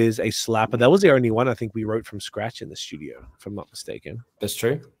 which is a slapper. That was the only one I think we wrote from scratch in the studio, if I'm not mistaken. That's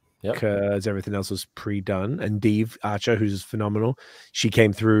true. Yeah, because everything else was pre-done. And Deve Archer, who's phenomenal, she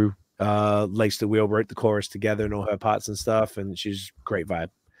came through, laced the wheel, wrote the chorus together and all her parts and stuff, and she's great vibe.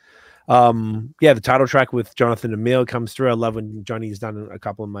 Yeah, the title track with Jonathan Emile comes through. I love when Johnny's done a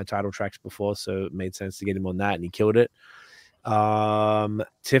couple of my title tracks before, so it made sense to get him on that, and he killed it.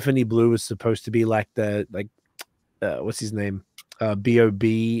 Tiffany Blue was supposed to be like what's his name?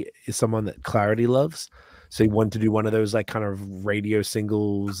 B.O.B. is someone that Clarity loves. So he wanted to do one of those like kind of radio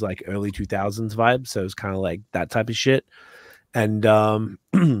singles, like early 2000s vibes. So it's kind of like that type of shit. And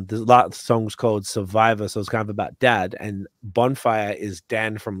there's a lot of songs called Survivor, so it's kind of about dad. And Bonfire is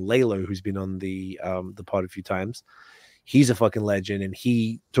Dan from Lalo, who's been on the pod a few times. he's a fucking legend, and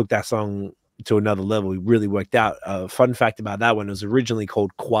he took that song to another level. He really worked out. Fun fact about that one, it was originally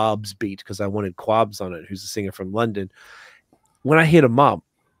called Quab's Beat because I wanted Quabs on it, who's a singer from London. When I hit him up,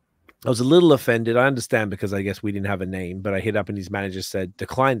 I was a little offended. I understand because I guess we didn't have a name, but I hit up and his manager said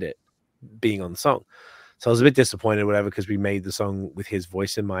declined it being on the song. So I was a bit disappointed, whatever, because we made the song with his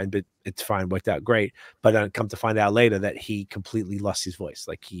voice in mind, but it's fine, worked out great. But I come to find out later that he completely lost his voice.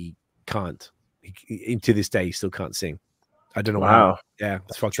 Like he can't, to this day, he still can't sing. I don't know how. Yeah,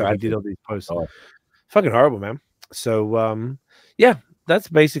 it's fucked up. He did all these posts. Oh. Fucking horrible, man. So, yeah, that's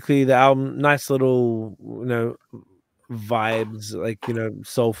basically the album. Nice little, vibes, like,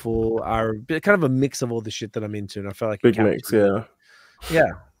 soulful, are kind of a mix of all the shit that I'm into. And I felt like big mix, yeah.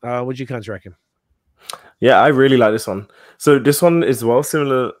 Yeah. What'd you guys reckon? Yeah, I really like this one. So this one is well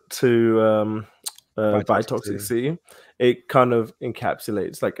similar to By Toxic City. It kind of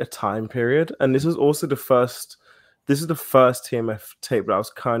encapsulates like a time period, and this was also the first. This is the first TMF tape that I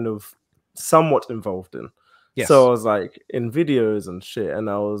was kind of somewhat involved in. Yes. So I was like in videos and shit, and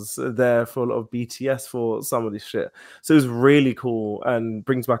I was there for a lot of BTS for some of this shit. So it was really cool and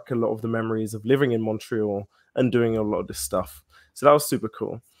brings back a lot of the memories of living in Montreal and doing a lot of this stuff. So that was super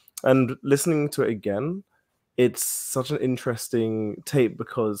cool. And listening to it again, it's such an interesting tape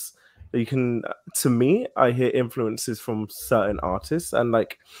because you can, to me, I hear influences from certain artists, and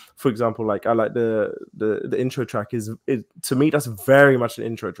like, for example, like I like the intro track to me that's very much an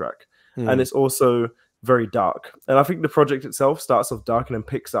intro track, and it's also very dark. And I think the project itself starts off dark and then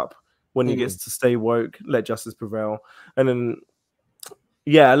picks up when he gets to Stay Woke, Let Justice Prevail, and then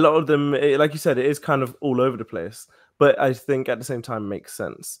a lot of them, like you said, it is kind of all over the place, but I think at the same time makes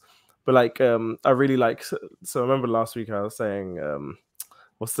sense. But like, I really like. So I remember last week I was saying,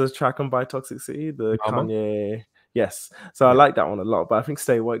 what's the track on By Toxic City? The Kanye. Yes. So I like that one a lot, but I think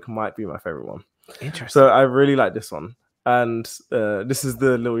Stay Woke might be my favorite one. Interesting. So I really like this one. And this is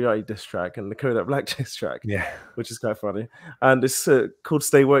the Lil Yachty diss track and the Kodak Black diss track. Yeah. Which is quite funny. And it's called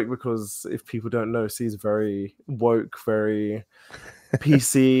Stay Woke because if people don't know, he's very woke, very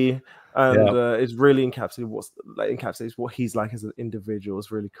PC. And it's really encapsulates what he's like as an individual. It's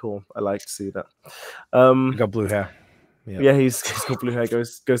really cool. I like to see that. He got blue hair. Yeah, he's got blue hair.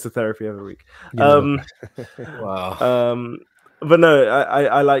 Goes to therapy every week. Wow. But no,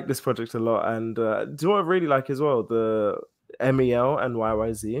 I like this project a lot. And do you know what I really like as well? The MEL and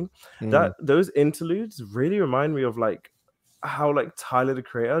YYZ. That those interludes really remind me of like how like Tyler the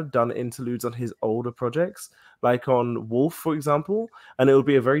Creator done interludes on his older projects, like on Wolf, for example, and it would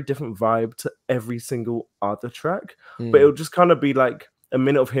be a very different vibe to every single other track, but it would just kind of be like a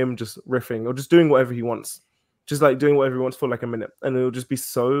minute of him just riffing or just doing whatever he wants, just like doing whatever he wants for like a minute, and it'll just be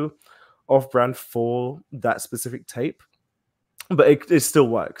so off-brand for that specific tape, but it still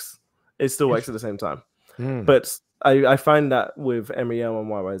works. It still works at the same time. But I find that with MEL and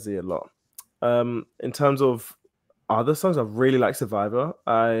YYZ a lot. In terms of other songs, I really like Survivor.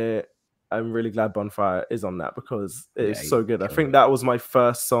 I'm really glad Bonfire is on that because it's so good. I think that was my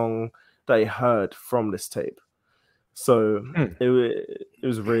first song that I heard from this tape. So it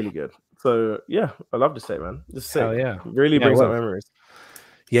was really good. So yeah, I love this tape, man. It's sick. Hell yeah. Really brings up memories.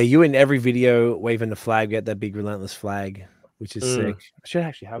 Yeah, you in every video waving the flag, get that big Relentless flag, which is sick. I should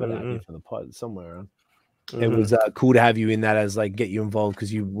actually have it out here for the pod somewhere around. It was cool to have you in that as like get you involved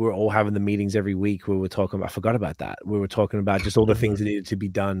because you were all having the meetings every week where we're talking about, I forgot about that. We were talking about just all the things that needed to be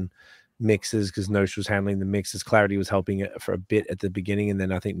done, mixes, because Nosh was handling the mixes. Clarity was helping it for a bit at the beginning, and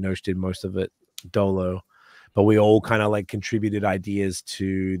then I think Nosh did most of it dolo. But we all kind of like contributed ideas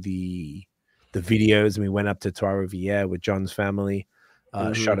to the videos, and we went up to Toronto WTA with John's family,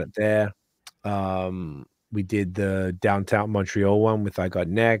 shot it there. We did the downtown Montreal one with I Got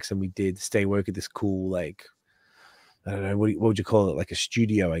Next, and we did Stay Woke at this cool, like, I don't know, what would you call it? Like a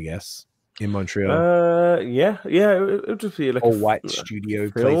studio, I guess, in Montreal. Yeah. It would just be like a white studio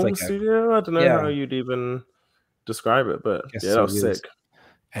film place, like studio. I don't know how you'd even describe it, but yeah, that was sick.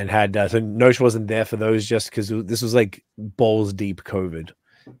 And had so Nosh wasn't there for those just because this was like balls deep COVID,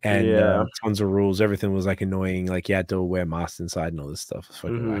 and tons of rules. Everything was like annoying. Like you had to wear masks inside and all this stuff. It was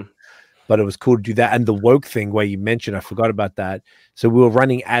fucking but it was cool to do that. And the woke thing where you mentioned, I forgot about that. So we were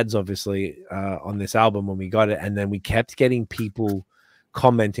running ads, obviously, on this album when we got it. And then we kept getting people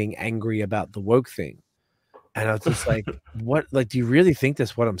commenting angry about the woke thing. And I was just like, what? Like, do you really think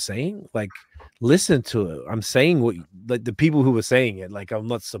that's what I'm saying? Like, listen to it. I'm saying what, like, the people who were saying it, like, I'm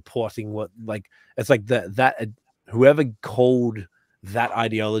not supporting what, like, it's like that whoever called that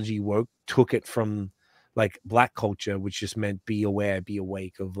ideology woke took it from like black culture, which just meant be aware, be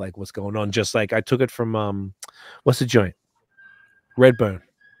awake of like what's going on. Just like I took it from what's the joint? Redbone,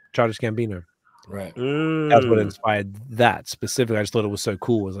 Childish Gambino. Right. That's what inspired that specifically. I just thought it was so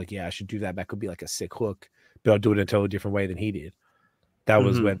cool. I was like, yeah, I should do that. That could be like a sick hook, but I'll do it in a totally different way than he did. That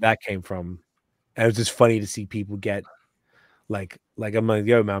was where that came from. And it was just funny to see people get like I'm like,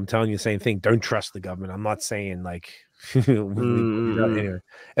 yo, man, I'm telling you the same thing. Don't trust the government. I'm not saying like anyway.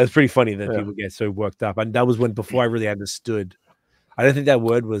 It was pretty funny that people get so worked up. And that was before I really understood. I don't think that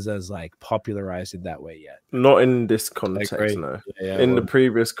word was as like popularized in that way yet. Not in this context, no. In the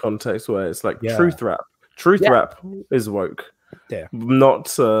previous context where it's like truth rap. Truth rap is woke. Yeah.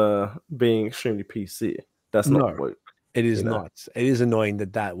 Not being extremely PC. That's not woke. It is not. It is annoying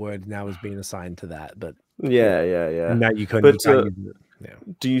that word now is being assigned to that, but yeah. Now you can't use it. Yeah.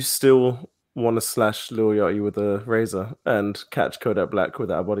 Do you still want to slash Lil Yachty with a razor and catch Kodak Black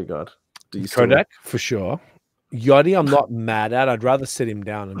with our bodyguard? Do you Kodak for sure? Yachty, I'm not mad at. I'd rather sit him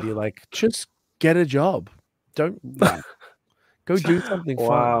down and be like, just get a job. Don't go do something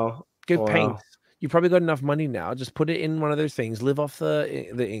fun. Go paint. You probably got enough money now. Just put it in one of those things. Live off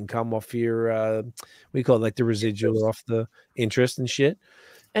the income, off your we call it like the residual, or off the interest and shit.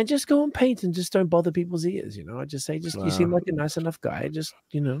 And just go and paint and just don't bother people's ears. You know, I just say, you seem like a nice enough guy. Just,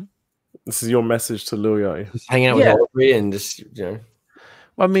 you know. This is your message to Lil Yachty. Just hang out with Aubrey and just, you know.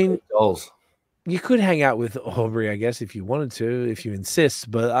 Well, I mean, dolls. You could hang out with Aubrey, I guess, if you wanted to, if you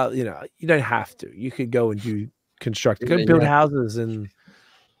insist. But you know, you don't have to. You could go and do construct, go build houses in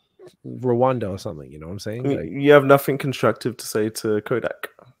Rwanda or something. You know what I'm saying? Like, you have nothing constructive to say to Kodak.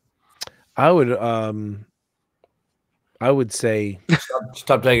 I would say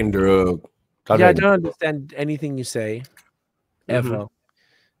stop taking drugs. I don't understand anything you say ever.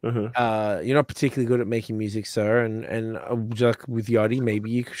 You're not particularly good at making music, sir. And just with Yachty,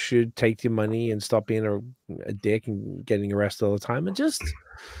 maybe you should take your money and stop being a dick and getting arrested all the time, and just,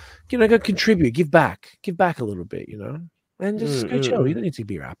 you know, go contribute, give back a little bit, you know, and just go chill. You don't need to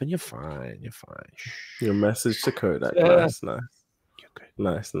be rapping. You're fine. Your message to Kodak.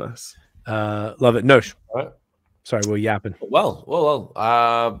 Nice. Nice. Love it. No. Right. Sorry, we're yapping. Well.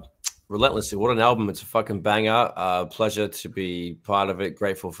 Relentless, what an album. It's a fucking banger. Pleasure to be part of it.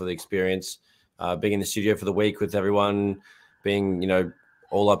 Grateful for the experience. Being in the studio for the week with everyone, being, you know,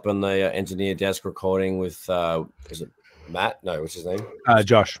 all up on the engineer desk recording with, is it Matt? No, what's his name?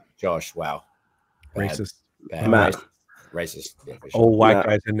 Josh. Josh, wow. Racist. Matt. Racist. Yeah, sure. All white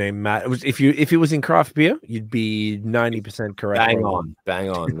guys are named Matt. If it was in craft beer, you'd be 90% correct. Bang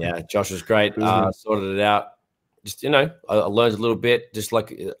on. Yeah, Josh was great. Sorted it out. Just, you know, I learned a little bit, just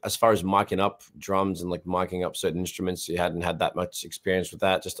like as far as miking up drums and like miking up certain instruments. You hadn't had that much experience with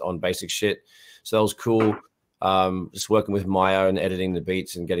that, just on basic shit. So that was cool. Just working with Maya and editing the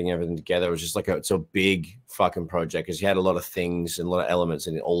beats and getting everything together. It was just like it's a big fucking project because he had a lot of things and a lot of elements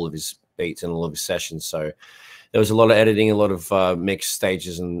in all of his beats and all of his sessions. So there was a lot of editing, a lot of mix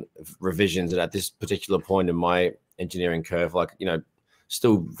stages and revisions. And at this particular point in my engineering curve, like, you know,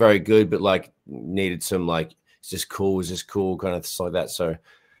 still very good, but like needed some like, is this cool kind of stuff like that. So it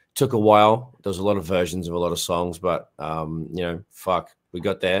took a while. There was a lot of versions of a lot of songs, but you know, we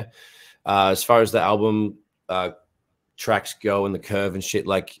got there. As far as the album tracks go and the curve and shit,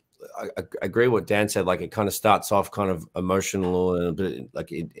 like I agree with what Dan said. Like it kind of starts off kind of emotional and a bit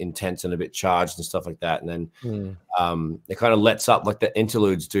like intense and a bit charged and stuff like that, and then it kind of lets up, like the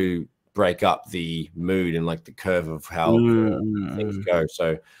interludes do break up the mood and like the curve of how things go.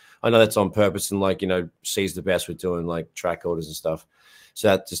 So I know that's on purpose and, like, you know, sees the best with doing like track orders and stuff. So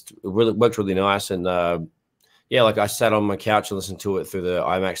that just really worked really nice. And yeah, like I sat on my couch and listened to it through the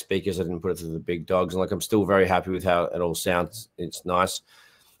ICYMI speakers. I didn't put it through the big dogs. And like I'm still very happy with how it all sounds. It's nice.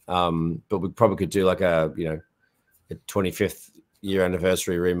 But we probably could do like a 25th year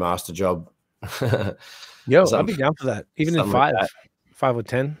anniversary remaster job. Yo, I'd be down for that. Even in 5 or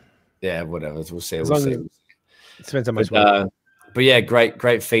 10. Yeah, whatever. We'll see. It depends how much money. But yeah,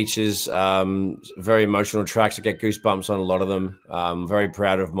 great features. Very emotional tracks. I get goosebumps on a lot of them. Very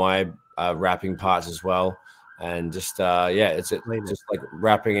proud of my rapping parts as well. And just it's just like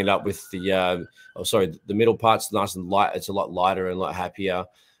wrapping it up with the the middle part's nice and light. It's a lot lighter and a lot happier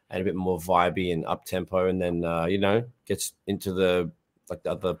and a bit more vibey and up tempo. And then gets into the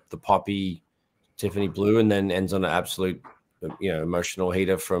poppy Tiffany Blue, and then ends on an absolute emotional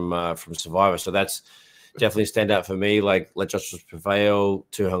heater from Survivor. So that's definitely a standout for me. Like Let Justice Prevail,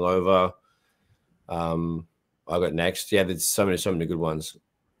 Too Hungover. I got Next. Yeah, there's so many good ones.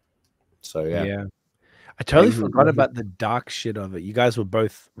 So yeah. I totally forgot about the dark shit of it. You guys were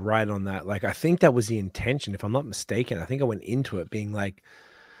both right on that. Like, I think that was the intention, if I'm not mistaken. I think I went into it being like,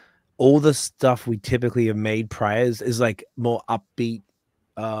 all the stuff we typically have made prior is like more upbeat,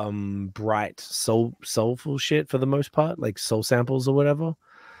 bright, soulful shit for the most part, like soul samples or whatever.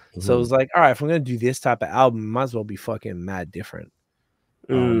 So it was like, all right, if I'm gonna do this type of album, might as well be fucking mad different.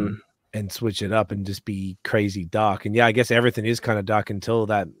 And switch it up and just be crazy dark. And yeah, I guess everything is kind of dark until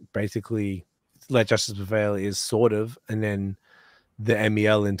that basically Let Justice Prevail is sort of, and then the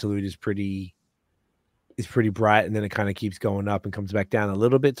MEL interlude is pretty bright, and then it kind of keeps going up and comes back down a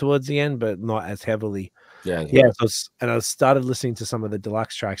little bit towards the end, but not as heavily. Yeah. So, and I started listening to some of the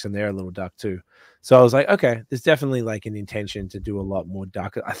deluxe tracks, and they're a little dark too. So I was like, okay, there's definitely like an intention to do a lot more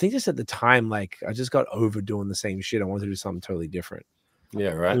dark. I think just at the time, like I just got over doing the same shit. I wanted to do something totally different.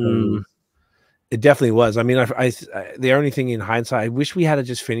 Yeah, right. It definitely was. I mean, I the only thing in hindsight, I wish we had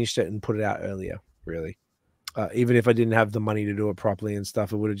just finished it and put it out earlier. Really, even if I didn't have the money to do it properly and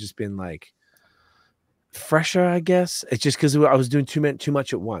stuff, it would have just been like fresher, I guess. It's just because I was doing too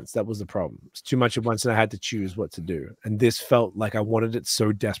much at once. That was the problem. It's too much at once, and I had to choose what to do. And this felt like I wanted it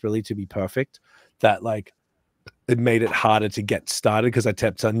so desperately to be perfect that like it made it harder to get started because I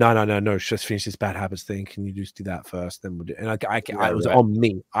kept saying, no, just finish this Bad Habits thing. Can you just do that first? Then we'll do. And I was on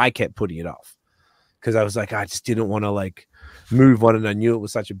me. I kept putting it off because I was like, I just didn't want to like move on, and I knew it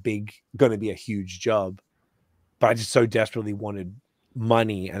was such a going to be a huge job, but I just so desperately wanted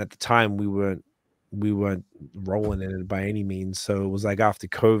money, and at the time we weren't rolling in it by any means. So it was like after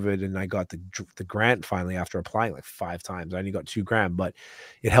COVID, and I got the grant finally after applying like 5 times. I only got $2,000, but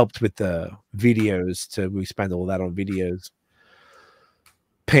it helped with the videos. We spent all that on videos,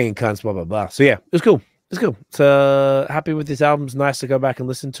 paying cunts, blah blah blah. So yeah, it was cool. It's cool. So happy with this album. It's nice to go back and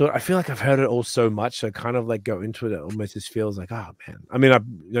listen to it. I feel like I've heard it all so much, so kind of like go into it. It almost just feels like, oh man. I mean,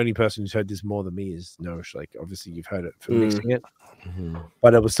 the only person who's heard this more than me is Nosh. Like, obviously, you've heard it for mixing it,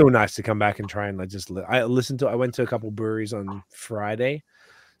 but it was still nice to come back and try and like just. I listened to. I went to a couple breweries on Friday,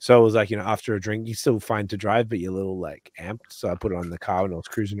 so it was like, you know, after a drink, you still fine to drive, but you're a little like amped. So I put it on the car and I was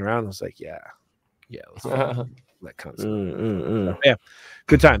cruising around. I was like, yeah, let's that kind of stuff. Yeah,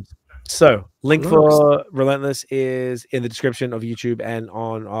 good times. So link for Relentless is in the description of YouTube and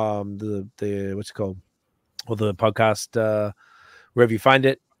on the what's it called, or the podcast, wherever you find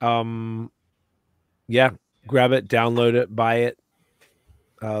it. Yeah, grab it, download it, buy it,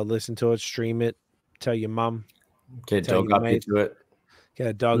 listen to it, stream it, tell your mom, get a dog up into it, get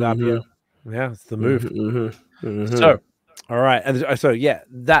a dog up here. Yeah, it's the move. So all right, and so yeah,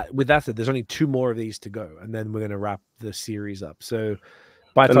 with that said, there's only 2 more of these to go, and then we're gonna wrap the series up. So.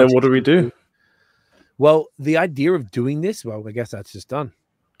 And then what do we do? Well, the idea of doing this, well, I guess that's just done.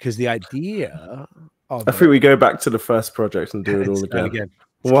 Because the idea of I think we go back to the first project and do it all again.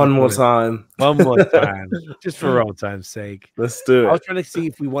 One more time. One more time. Just for old time's sake. Let's do it. I was trying to see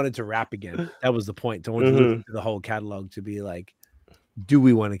if we wanted to rap again. That was the point. I wanted to listen to the whole catalog to be like, do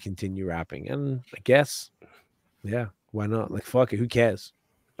we want to continue rapping? And I guess, yeah, why not? Like, fuck it. Who cares?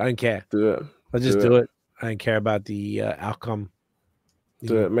 I don't care. Do it. I'll just do it. I don't care about the outcome.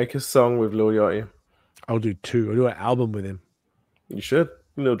 Do it. Make a song with Lil Yachty. I'll do 2. I'll do an album with him. You should.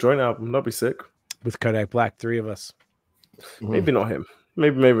 A little joint album. That'd be sick. With Kodak Black, 3 of us. Maybe not him.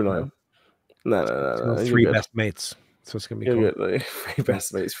 Maybe not him. No. 3 best mates. So it's gonna be cool. Get, like, 3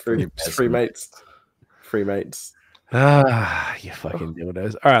 best mates. 3 mates. 3 mates. Ah, you fucking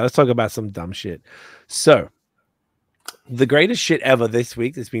dildos. All right, let's talk about some dumb shit. So, the greatest shit ever this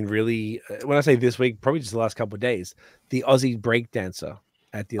week that's been really, when I say this week, probably just the last couple of days, the Aussie breakdancer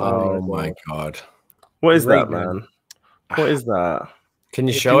at the Olympics. Oh my god. What is that, man? What is that? Can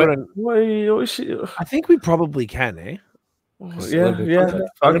you show it? I think we probably can, eh?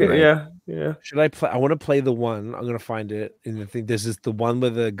 Yeah. Should I play? I want to play the one. I'm gonna find it, and I think this is the one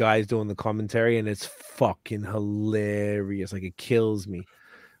where the guy's doing the commentary, and it's fucking hilarious. Like, it kills me.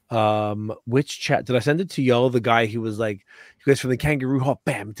 Which chat did I send it to y'all? The guy who was like, you guys from the kangaroo hop,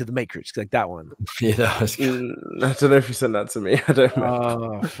 bam, to the matrix, like that one. Yeah, that was good. I don't know if you sent that to me. I don't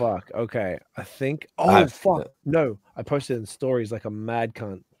know. Oh fuck. Okay, I think. Oh fuck. No, I posted in stories like a mad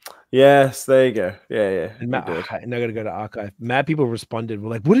cunt. Yes, there you go. Yeah. And I gotta go to archive. Mad people responded. We're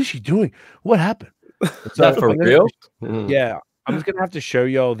like, what is she doing? What happened? Is that for real? Yeah, I'm just gonna have to show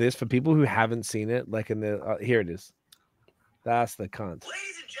y'all this for people who haven't seen it. Like in the here it is. That's the cunt.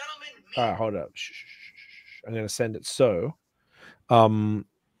 Ladies and gentlemen. All right, hold up. I'm gonna send it. So,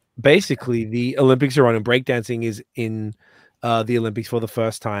 basically, the Olympics are on, and breakdancing is in the Olympics for the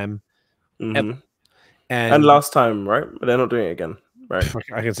first time. And last time, right? But they're not doing it again, right?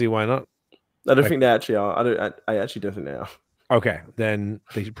 I can see why not. I don't think they actually are. I actually don't think they are. Okay, then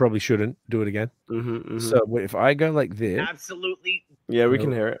they probably shouldn't do it again. So if I go like this, absolutely. Yeah, we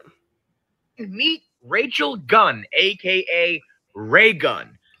can hear it. Meet Rachael Gunn, aka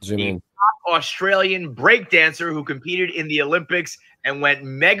Raygun, a top Australian breakdancer who competed in the Olympics and went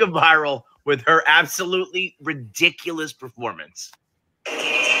mega viral with her absolutely ridiculous performance.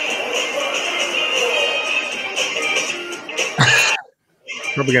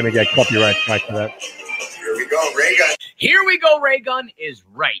 Probably gonna get copyright back to that. Here we go, Raygun. Here we go, Raygun is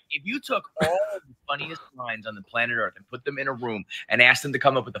right. If you took all of the funniest minds on the planet Earth and put them in a room and asked them to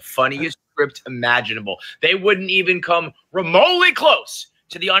come up with the funniest script imaginable, they wouldn't even come remotely close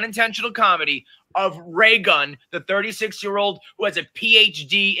to the unintentional comedy of Raygun, the 36-year-old who has a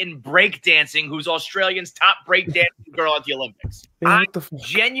PhD in breakdancing, who's Australia's top breakdancing girl at the Olympics. I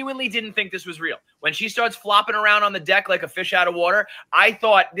genuinely didn't think this was real. When she starts flopping around on the deck like a fish out of water, I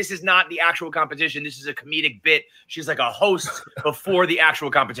thought this is not the actual competition. This is a comedic bit. She's like a host before the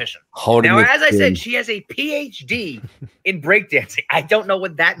actual competition. Now, as I said, she has a PhD in breakdancing. I don't know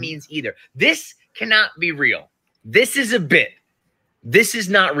what that means either. This cannot be real. This is a bit. This is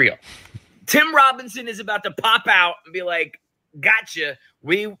not real. Tim Robinson is about to pop out and be like, gotcha.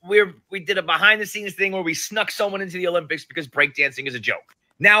 We did a behind-the-scenes thing where we snuck someone into the Olympics because breakdancing is a joke.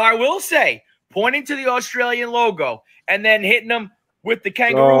 Now, I will say, pointing to the Australian logo and then hitting them with the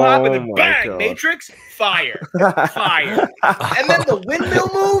kangaroo hop and then bang, God. Matrix, fire, fire. And then the windmill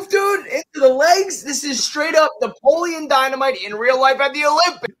move, dude, into the legs. This is straight up Napoleon Dynamite in real life at the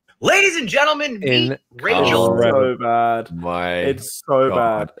Olympics. Ladies and gentlemen, meet Rachael. It's so bad. It's so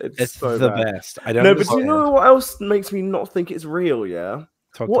bad. It's so the bad. Best. I don't know, but do you know what else makes me not think it's real? Yeah.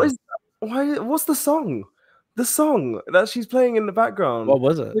 What's the song? The song that she's playing in the background. What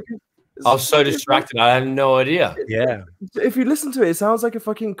was it? I was so distracted. I had no idea. Yeah. If you listen to it, it sounds like a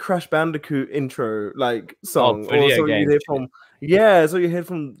fucking Crash Bandicoot intro like song. Or so you hear from so you hear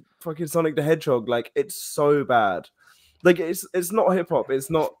from fucking Sonic the Hedgehog. Like it's so bad. Like it's not hip hop. It's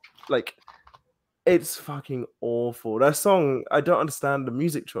not like it's fucking awful. That song, I don't understand the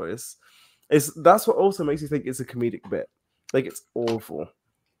music choice. That's what also makes you think it's a comedic bit. Like it's awful.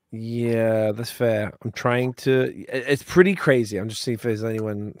 Yeah, that's fair. I'm trying to. It's pretty crazy. I'm just seeing if there's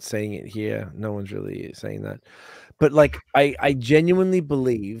anyone saying it here. No one's really saying that. But like, I genuinely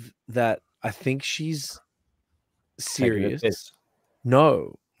believe that I think she's serious.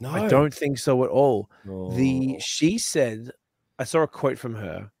 No, I don't think so at all. She said, I saw a quote from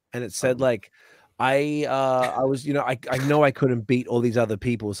her, and it said like, I was, I know I couldn't beat all these other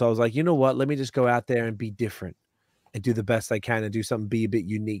people, so I was like, you know what? Let me just go out there and be different. And do the best I can and do something, be a bit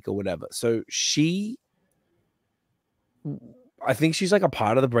unique or whatever. So I think she's like a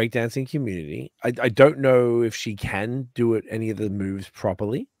part of the breakdancing community. I don't know if she can do any of the moves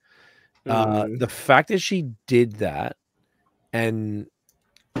properly. The fact that she did that, and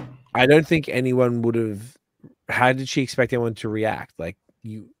I don't think anyone would have. How did she expect anyone to react? Like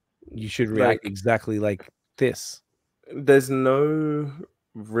you should react exactly like this. There's no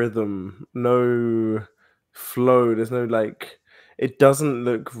rhythm, no flow. There's no it doesn't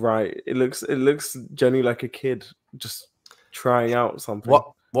look right. It looks genuinely like a kid just trying out something.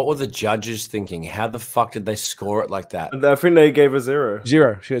 What were the judges thinking? How the fuck did they score it like that? I think they gave her 0. She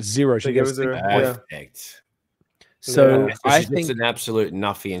had 0. She gave her 0. Perfect. So I think it's an absolute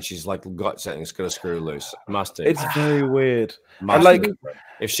nuffy, and she's like got something that's got a screw loose. Must do. It's very weird.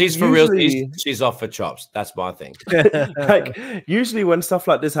 If she's for real, she's off for chops. That's my thing. Usually when stuff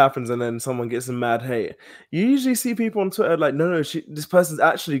like this happens and then someone gets some mad hate, you usually see people on Twitter like, no, this person's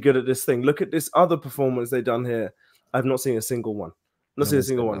actually good at this thing. Look at this other performance they've done here. I've not seen a single one. Not seen a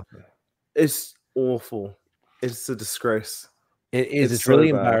single one. It's awful. It's a disgrace. It is. It's really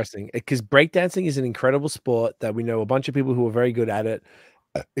embarrassing because breakdancing is an incredible sport that we know a bunch of people who are very good at it.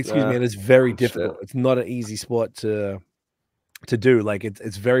 Excuse me, and it's very difficult. It's not an easy sport to do. Like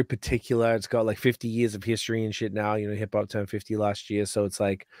it's very particular. It's got like 50 years of history and shit now. Hip hop turned 50 last year, so it's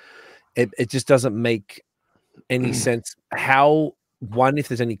like it just doesn't make any sense. How if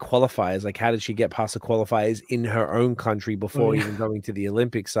there's any qualifiers, like how did she get past the qualifiers in her own country before even going to the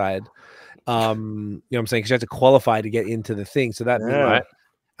Olympic side? You know what I'm saying? Because you had to qualify to get into the thing. So that right.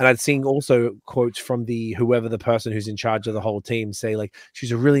 And I'd seen also quotes from whoever the person who's in charge of the whole team say like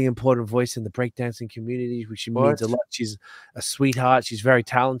she's a really important voice in the breakdancing community, which she means a lot. She's a sweetheart. She's very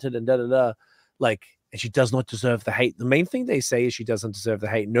talented and like, and she does not deserve the hate. The main thing they say is she doesn't deserve the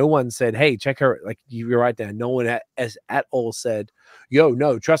hate. No one said, hey, check her. Like you're right there. No one at all said, yo,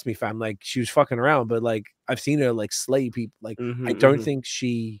 no, trust me, fam. Like she was fucking around, but like I've seen her like slay people. Like I don't think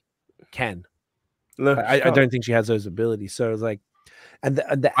she can. No, I don't think she has those abilities. So it's like,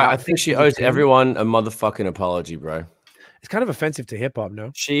 I think she owes everyone a motherfucking apology, bro. It's kind of offensive to hip hop,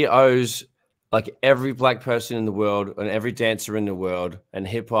 no? She owes like every black person in the world and every dancer in the world and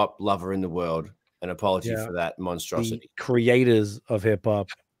hip hop lover in the world an apology for that monstrosity. The creators of hip hop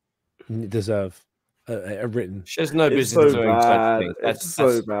deserve written. She has no It's business so doing bad. such things. It's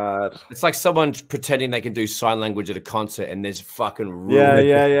so bad. It's like someone pretending they can do sign language at a concert and there's fucking rules. Yeah.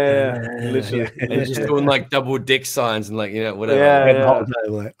 Literally. And you're just doing like double dick signs and like, whatever. Yeah. The whole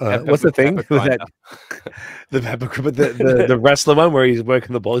time, like, what's the thing with that? The wrestler one where he's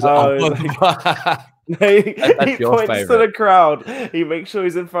working the balls. He your points to the crowd. He makes sure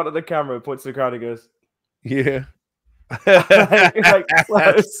he's in front of the camera, points to the crowd, and goes, yeah. So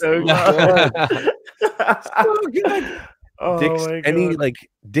good. So good. Any like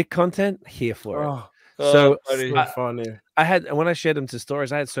dick content here for it. So funny. I had, when I shared them to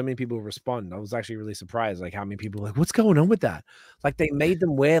stories, I had so many people respond. I was actually really surprised, like how many people were like, what's going on with that? Like they made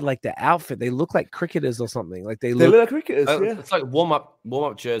them wear like the outfit. They look like cricketers or something. Like they look like cricketers. Yeah. It's like warm up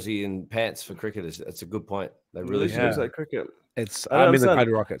jersey and pants for cricketers. That's a good point. They really looks like cricket. I'm in the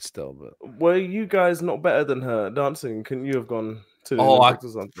Tiger Rocket still, but were you guys not better than her dancing? Couldn't you have gone to the Olympics or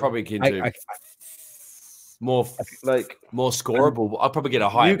something? Probably can do more scoreable. I'll probably get a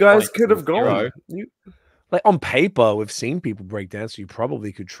higher. You guys could have gone. Like on paper, we've seen people break dance. So you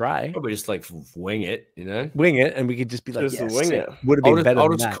probably could try. Probably just like wing it, wing it, and we could just be like, just wing it. Would have been better.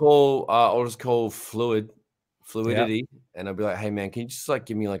 I'll just call fluidity, and I'll be like, hey man, can you just like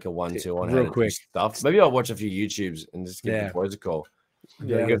give me like a 1-2 on real quick stuff? Maybe I'll watch a few YouTubes and just give the boys a call.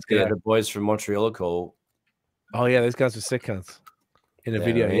 The boys from Montreal a call. Oh yeah, those guys were sick cunts in a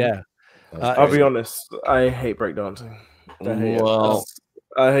video. Man. Yeah, I'll be honest. I hate breakdancing.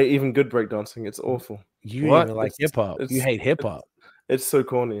 I hate even good breakdancing. It's awful. You even like hip hop. You hate hip hop. It's so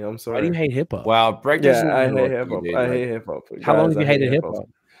corny. I'm sorry. Why do you hate hip hop? Wow, breakdancing. Yeah, I hate hip hop. I hate hip hop. How long have you hated hip hop?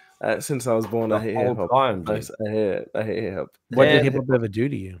 Since I was born, I hate hip hop. I hate hip hop. What did hip hop ever do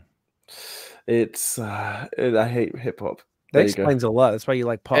to you? I hate hip hop. That explains a lot. That's why you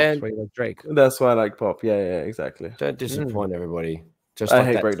like pop. That's why you like Drake. That's why I like pop. Yeah, exactly. Don't disappoint everybody. Just I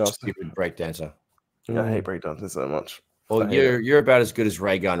hate breakdancing. Stupid breakdancer. I hate breakdancing so much. Well, you're about as good as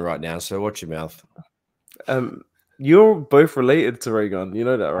Raygun right now, so watch your mouth. You're both related to Raygun. You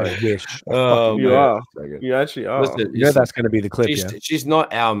know that, right? I wish. You are. You actually are. Listen, that's going to be the clip. She's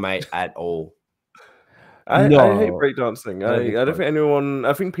not our mate at all. I hate breakdancing. I don't think anyone.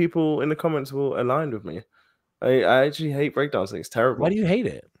 I think people in the comments will align with me. I actually hate breakdancing. It's terrible. Why do you hate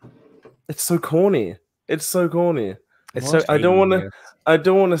it? It's so corny. It's so corny. I don't want to. I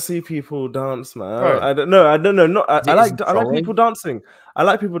don't want to see people dance, man. I don't know. I like people dancing. I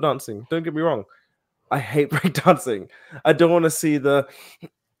like people dancing. Don't get me wrong. I hate breakdancing. I don't want to see I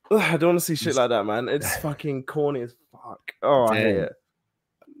don't want to see shit like that, man. It's fucking corny as fuck. Oh, I hate it.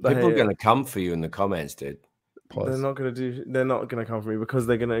 People are gonna come for you in the comments, dude. They're not gonna come for me because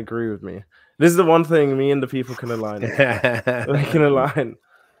they're gonna agree with me. This is the one thing me and the people can align. They can align.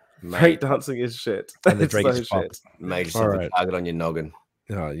 Breakdancing is shit. And the Drake is pop. Make yourself a target on your noggin.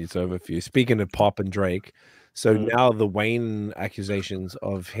 Oh, it's over for you. Speaking of Pop and Drake, so now the Wayne accusations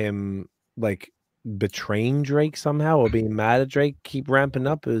of him like betraying Drake somehow or being mad at Drake keep ramping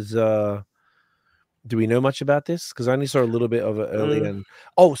up. Do we know much about this? Because I only saw a little bit of it earlier. And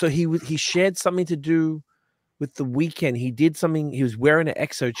so he shared something to do with the Weeknd. He did something. He was wearing an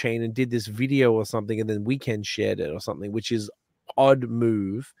EXO chain and did this video or something, and then Weeknd shared it or something, which is odd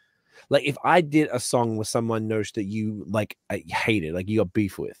move. Like if I did a song with someone knows that you like hated, like you got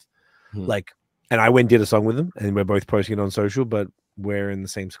beef with, like, and I went and did a song with them, and we're both posting it on social, but we're in the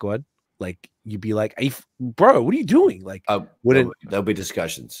same squad. Like you'd be like, hey, bro, what are you doing? Like, there'll be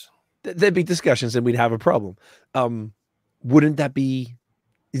discussions. There'd be discussions, and we'd have a problem. Wouldn't that be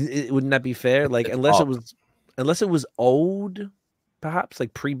fair? Like unless it was old, perhaps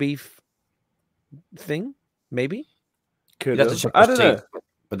like pre-beef thing, maybe. I don't know.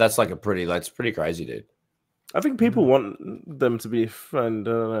 But that's pretty crazy, dude. I think people want them to beef, and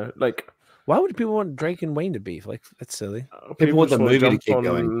I don't know, like, why would people want Drake and Wayne to beef? Like, that's silly. People want the movie to keep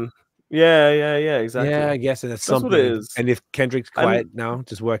going. Yeah, exactly. Yeah, I guess, and that's something. What it is. And if Kendrick's quiet now,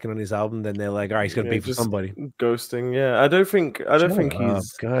 just working on his album, then they're like, all right, he's gonna beef with somebody. Ghosting. Yeah, I don't think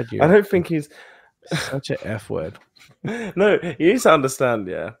he's. God, I don't think he's such an F word. No, you need to understand.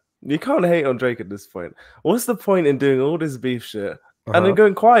 Yeah, you can't hate on Drake at this point. What's the point in doing all this beef shit? And then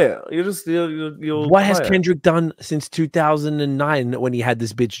going quiet. You're what has Kendrick done since 2009 when he had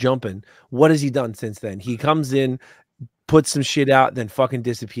this bitch jumping? What has he done since then? He comes in, puts some shit out, then fucking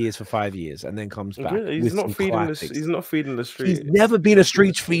disappears for 5 years, and then comes back. Really? He's not feeding the. He's not feeding the streets. He's never been a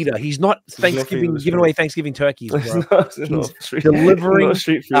street feeder. He's not Thanksgiving giving away Thanksgiving turkeys, bro. He's delivering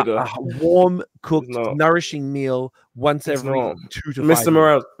street feeder. a warm, cooked, nourishing meal once every 2 to 5 Mr.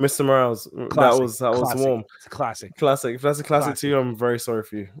 Morales, years. Mr. Morales, that was warm. It's a classic. If that's a classic to you, I'm very sorry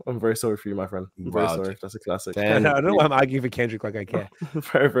for you. I'm very sorry for you, my friend. I'm very sorry. That's a classic. I don't know why I'm arguing for Kendrick like I care.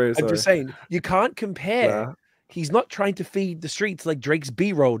 Very, very sorry. I'm just saying you can't compare. Nah. He's not trying to feed the streets like Drake's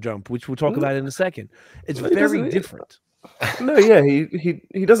B-roll jump, which we'll talk about in a second. It's very different. No, yeah,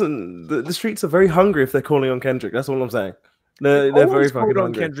 he doesn't. The streets are very hungry if they're calling on Kendrick. That's all I'm saying. They're very fucking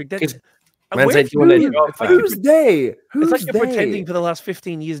hungry. Kendrick. Who's they? It's like you're pretending for the last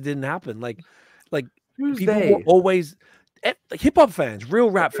 15 years it didn't happen. Like who's people they? were always like hip hop fans, real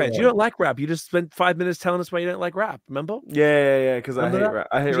rap fans. You don't like rap. You just spent 5 minutes telling us why you don't like rap. Remember? Yeah. Because I hate rap.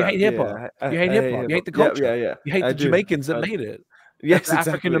 You hate hip hop. You hate hip hop. You hate the culture. Yeah. You hate the Jamaicans that made it. Yes, the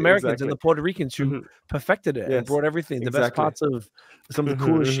African Americans and the Puerto Ricans who perfected it and brought everything, the best parts of some of the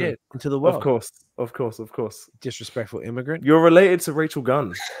coolest shit into the world. Of course. Disrespectful immigrant. You're related to Rachael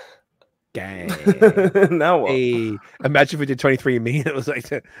Gunn. Gang. Now what? Hey, imagine if we did 23andMe and it was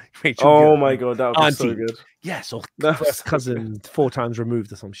like Rachael Gunn. My god, that would be so good. Yes, or first cousin 4 times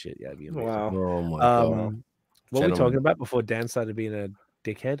removed or some shit. Yeah, it'd be amazing. Wow. Oh my god. What were we talking about before Dan started being a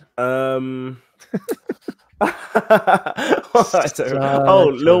dickhead?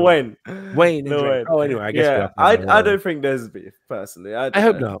 Lil Wayne. Lil Wayne. Oh, anyway, I guess. I don't think there's beef personally. I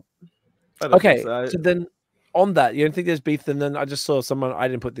hope not. Okay, so then on that, you don't think there's beef? And then I just saw someone. I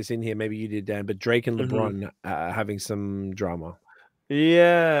didn't put this in here. Maybe you did, Dan. But Drake and LeBron having some drama.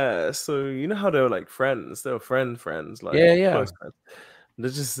 Yeah. So you know how they were like friends. They were friends. Like close friends. They're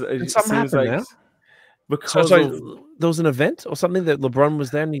just. It seems like. Now? Because there was an event or something that LeBron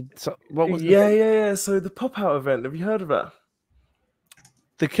was there. And what was? Yeah. So the pop out event. Have you heard of that?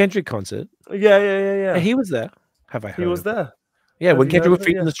 The Kendrick concert. Yeah. He was there. Have I heard? He was there. Yeah, when Kendrick was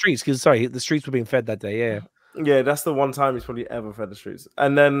feeding the streets. Because the streets were being fed that day. Yeah, that's the one time he's probably ever fed the streets.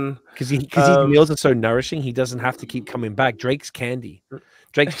 And then because his meals are so nourishing, he doesn't have to keep coming back. Drake's candy.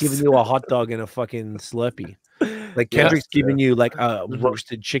 Drake's giving you a hot dog and a fucking Slurpee. Like Kendrick's giving you like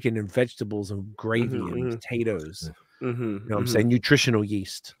roasted chicken and vegetables and gravy and potatoes. You know what I'm saying? Nutritional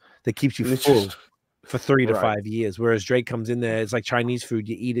yeast that keeps you full for 3 to 5 years. Whereas Drake comes in there, it's like Chinese food.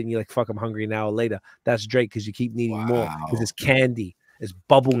 You eat it and you're like, fuck, I'm hungry an hour later. That's Drake because you keep needing more because it's candy. It's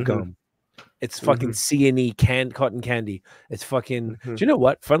bubble gum. It's fucking C&E cotton candy. It's fucking. Do you know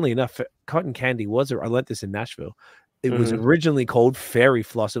what? Funnily enough, cotton candy I learned this in Nashville. It was originally called fairy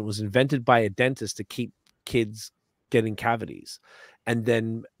floss. It was invented by a dentist to keep kids getting cavities. And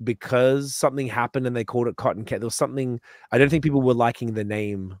then because something happened and they called it cotton candy, there was something. I don't think people were liking the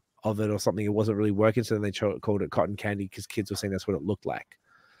name of it or something. It wasn't really working. So then they called it cotton candy because kids were saying that's what it looked like.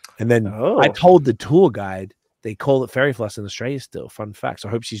 And then I told the tour guide they call it fairy floss in Australia still. Fun fact. So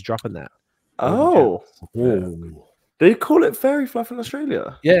I hope she's dropping that. Oh, they call it fairy fluff in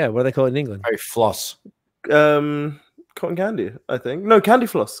Australia. Yeah, what do they call it in England? Fairy floss. Cotton candy, I think. No, candy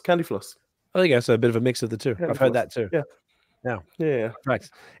floss. Candy floss. Oh, there you go. So a bit of a mix of the two. I've heard that too. Yeah. Right.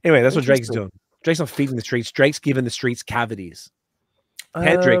 Anyway, that's what Drake's doing. Drake's not feeding the streets. Drake's giving the streets cavities.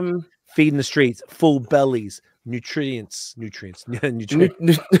 Kendrick feeding the streets full bellies. Nutrients. See, I'm giving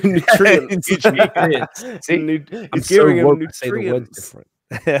so woke him to say the words different.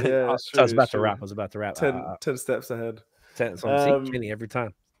 Yeah, I was about to rap. 10 steps ahead. 10. So I'm Kenny every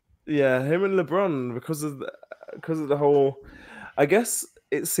time. Yeah, him and LeBron because of the whole. I guess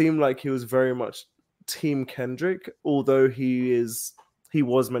it seemed like he was very much Team Kendrick, although he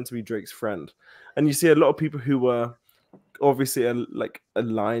was meant to be Drake's friend. And you see a lot of people who were obviously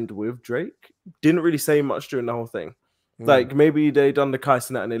aligned with Drake didn't really say much during the whole thing. Like maybe they done the Kais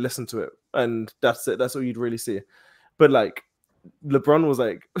and that and they listened to it, and that's it. That's all you'd really see. But like. LeBron was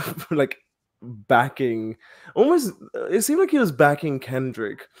like backing almost. It seemed like he was backing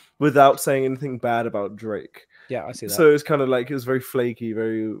Kendrick without saying anything bad about Drake. Yeah, I see that. So it's kind of like it was very flaky,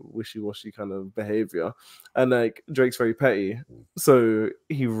 very wishy-washy kind of behavior, and like Drake's very petty, so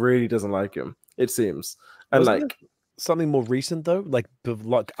he really doesn't like him. It seems, and Wasn't like something more recent though, like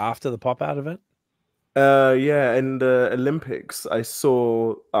after the pop out event. Yeah, in the Olympics, I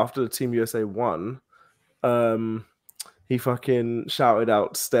saw after the Team USA won. He fucking shouted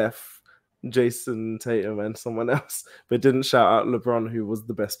out Steph, Jason Tatum, and someone else, but didn't shout out LeBron, who was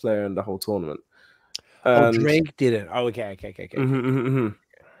the best player in the whole tournament. And Drake didn't. Oh, okay.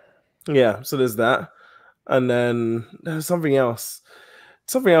 Yeah, so there's that. And then there's something else.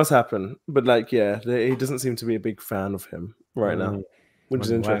 Something else happened, but he doesn't seem to be a big fan of him right now, which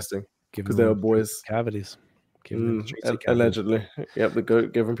is interesting because they were boys. Cavities. Allegedly. Yep, the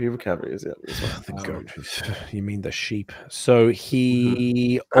goat giving people cavities. Yep. The goat. You mean the sheep. So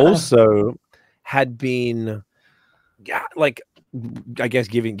he also had been, like, I guess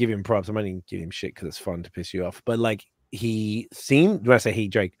give him props. I'm only giving him shit because it's fun to piss you off. But like he seemed, when I say he,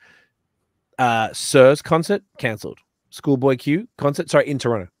 Drake, Sir's concert cancelled. Schoolboy Q concert, sorry, in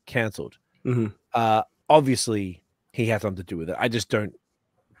Toronto, cancelled. Obviously he had something to do with it. I just don't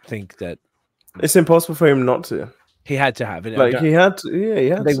think that it's impossible for him not to. He had to have it. Like he had to, he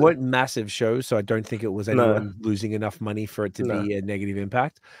had They to. weren't massive shows, so I don't think it was anyone losing enough money for it to be a negative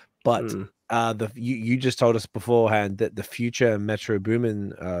impact. But you just told us beforehand that the future Metro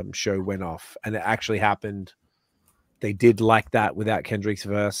Boomin show went off, and it actually happened. They did like that without Kendrick's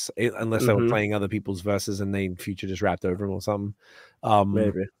verse, unless they were playing other people's verses, and then Future just rapped over him or something.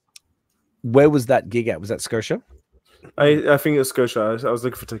 Maybe. Where was that gig at? Was that Scotia? I think it's Scotia. I was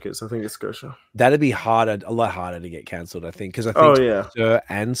looking for tickets. I think it's Scotia. That'd be a lot harder to get cancelled, I think, because I think Sir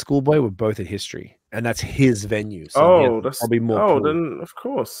and Schoolboy were both at History, and that's his venue. So that's probably more. Oh, then of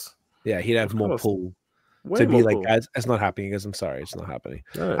course. Yeah, he'd have more pull to be like, guys, it's not happening. Because I'm sorry, it's not happening.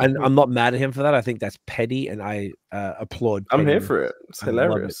 And I'm not mad at him for that. I think that's petty, and I applaud. I'm here for it. It's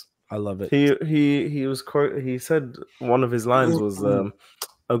hilarious. I love it. He said one of his lines was,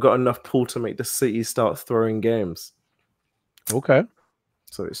 "I've got enough pull to make the city start throwing games." Okay,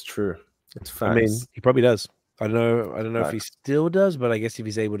 so it's true. It's facts. I mean, he probably does. I don't know if he still does, but I guess if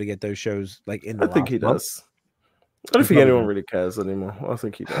he's able to get those shows like in, I think he does. I don't think anyone really cares anymore. I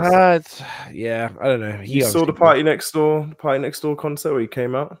think he does. Yeah, I don't know. You saw the Party Next Door concert where he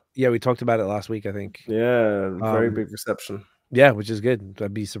came out. Yeah, we talked about it last week, I think. Yeah, very big reception. Yeah, which is good.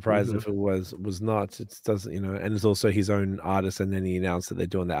 I'd be surprised if it was not. It doesn't, and it's also his own artist, and then he announced that they're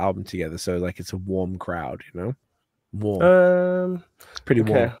doing the album together. So like, it's a warm crowd, warm. It's pretty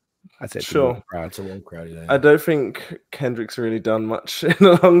warm. I'd say sure. It's a warm crowd. Yeah. I don't think Kendrick's really done much in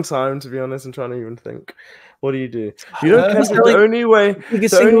a long time, to be honest. I'm trying to even think. What do? You know, Kendrick,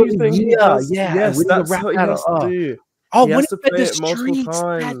 the only thing he does, yes, that's what he has to do. Oh, he has to play it multiple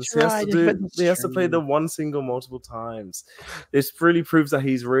times. He has to play the one single multiple times. This really proves that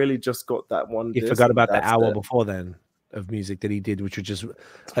he's really just got that one. He forgot about the hour before then of music that he did, which was just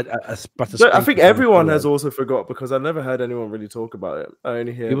I think everyone has also forgot, because I never heard anyone really talk about it. I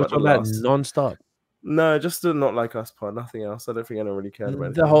only hear about non-stop. No, just the Not Like Us part, nothing else. I don't think anyone really cared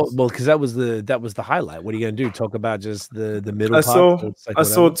about the whole. Well, because that was the highlight. What are you gonna do? Talk about just the middle? I saw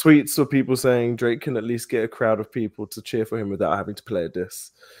tweets of people saying Drake can at least get a crowd of people to cheer for him without having to play a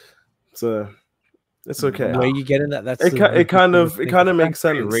diss. So it's okay. Where you getting that? That's it. Kind of makes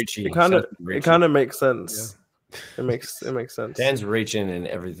sense. It kind of makes sense. It makes sense. Dan's reaching and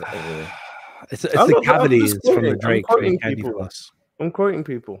everything. It's the cavities from the Drake. I'm quoting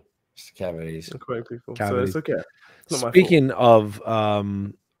people. Cavities. I'm quoting people. So it's okay. It's not Speaking of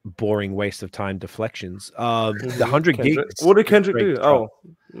boring waste of time deflections, the 100 gigs. What did Kendrick do? Oh,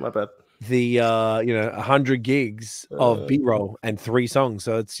 my bad. The 100 gigs of B-roll and 3 songs.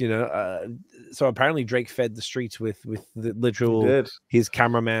 So it's so apparently Drake fed the streets with the literal his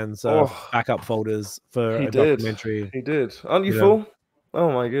cameraman's backup folders for a documentary. He did. Aren't you full? Oh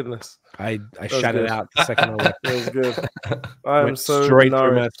my goodness! I shouted out the second I That was good. I am so straight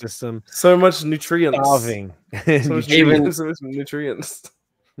through my system. So much nutrients. Starving. So much nutrients.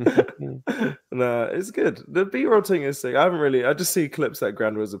 Nah, it's good. The B-roll thing is sick. I just see clips that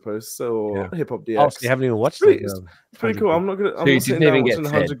Grand Rosa posts or Hip Hop DX. Oh, so you haven't even watched it. It's pretty cool. I'm not sitting down watching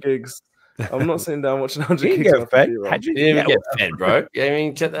 100 gigs. I'm not sitting down watching 100 gigs. How'd you even get fed, bro? I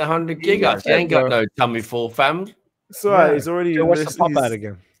mean, check the 100 gig out. You ain't got no tummy full, fam. So he's already watch the pop out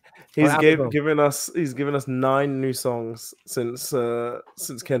again. He's given us 9 new songs since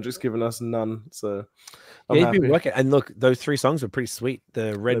Kendrick's given us none. So he's been working. And look, those 3 songs were pretty sweet.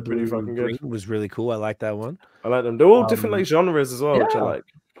 The Red, Blue, and Green was really cool. I like that one. I like them. They're all different like genres as well, which I like.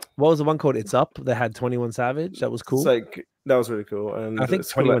 What was the one called? It's Up. They had 21 Savage. That was cool. That was really cool. And I think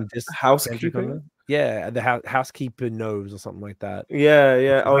 21 Housekeeping. Yeah, the Housekeeper Knows or something like that.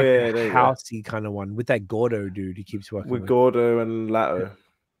 Yeah. Oh, yeah. Housey kind of one with that Gordo dude. He keeps working with Gordo and Lato.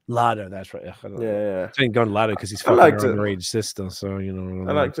 Lado, that's right. Yeah. I ain't going Lado because he's fucking her underage sister. So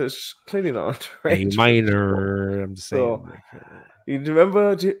I liked it. She's clearly not underage. A minor. I'm just saying. You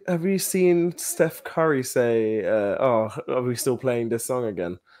remember? Have you seen Steph Curry say, "Oh, are we still playing this song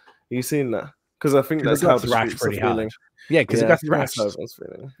again?" Have you seen that? Because I think that's how the streets are feeling. Yeah, because it got thrashed.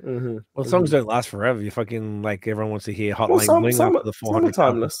 Well, songs don't last forever. You fucking everyone wants to hear Hotline Bling after the 400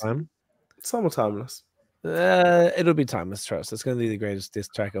 time. Some are timeless. It'll be timeless. Trust. It's going to be the greatest diss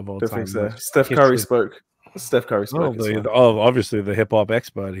track of all time. So. Steph Curry spoke. Oh, obviously the hip hop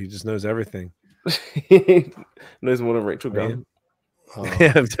expert. He just knows everything. Knows more than Rachael Gunn.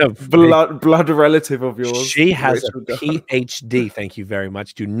 Blood relative of yours. She has Rachael a Gunn. PhD. Thank you very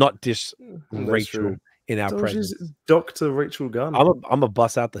much. Do not diss Rachael true. in our presence. Dr. Rachael Gunn. I'm a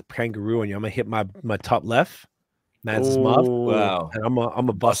bust out the kangaroo on you. I'm gonna hit my top left. Man's Marv. Wow. And I'm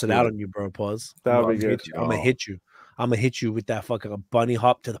gonna bust it out on you, bro. Pause. That'll be good. I'm gonna hit you. I'm gonna hit you with that fucking bunny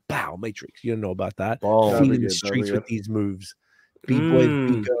hop to the pow matrix. You don't know about that. Oh, Feeding the streets with these moves. B-boys,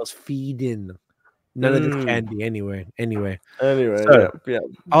 B-girls feeding. None of this candy anyway. So, yeah.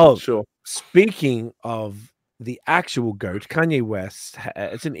 Oh, sure. Speaking of the actual GOAT, Kanye West,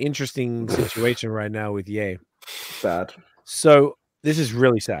 it's an interesting situation right now with Ye. Bad. So this is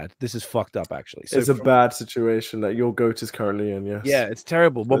really sad. This is fucked up, actually. So it's a bad situation that your GOAT is currently in, yes. Yeah, it's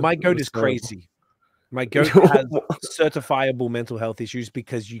terrible. But my GOAT is crazy. My GOAT has certifiable mental health issues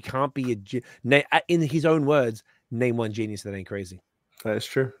because you can't be in his own words, name one genius that ain't crazy. That is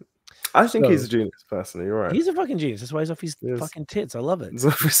true. I think he's a genius, personally. You're right. He's a fucking genius. That's why he's off his fucking tits. I love it. He's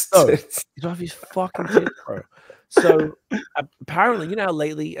off his tits. He's off his fucking tits, bro. So apparently, you know how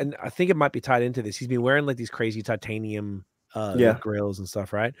lately, and I think it might be tied into this, he's been wearing like these crazy titanium grills and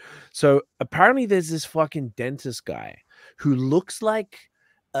stuff, right? So apparently there's this fucking dentist guy who looks like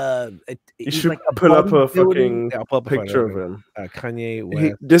you should like pull up a fucking picture of him. Kanye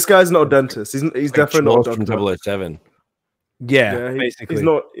West. This guy's not a dentist. He's definitely not a doctor. From 007. Yeah, basically.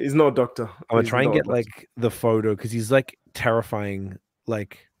 He's not a doctor. I'm gonna try and get like the photo because he's like terrifying.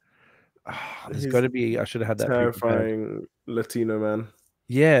 Like, there's got to be. I should have had that terrifying Latino man.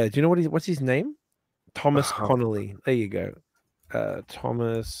 Yeah. Do you know what's his name? Thomas Connolly. There you go.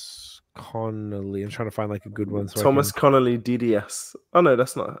 Thomas Connolly. I'm trying to find like a good one. So Thomas Connolly DDS. Oh no,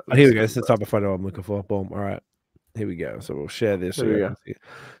 that's not. Oh, here we go. That's the type of photo I'm looking for. Boom. All right. Here we go. So we'll share this.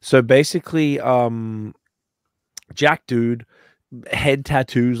 So basically, Jack dude, head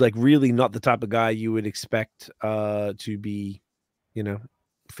tattoos, like really not the type of guy you would expect to be, you know,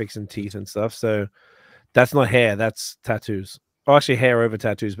 fixing teeth and stuff. So that's not hair, that's tattoos. Oh, actually hair over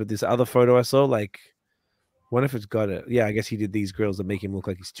tattoos. But this other photo I saw, like, wonder if it's got it. Yeah, I guess he did these grills that make him look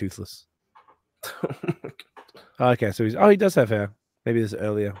like he's toothless. Okay, so he does have hair. Maybe this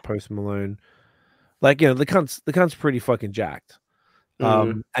earlier, Post Malone. Like, you know, the cunt's pretty fucking jacked.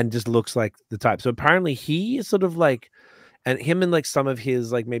 And just looks like the type. So apparently he is sort of like, and him and like some of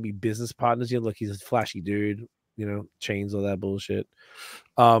his like maybe business partners, you know, look, he's a flashy dude, you know, chains, all that bullshit.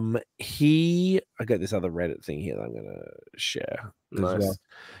 I got this other Reddit thing here that I'm gonna share as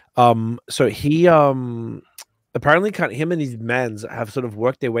well. So he apparently him and his mans have sort of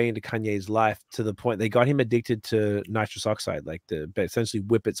worked their way into Kanye's life to the point they got him addicted to nitrous oxide, like essentially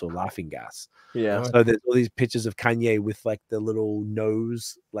whippets or laughing gas. Yeah. So there's all these pictures of Kanye with like the little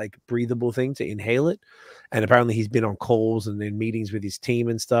nose, like breathable thing to inhale it. And apparently he's been on calls and in meetings with his team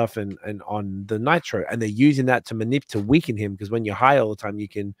and stuff and on the nitro. And they're using that to weaken him because when you're high all the time, you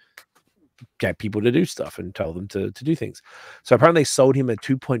can get people to do stuff and tell them to do things. So apparently they sold him a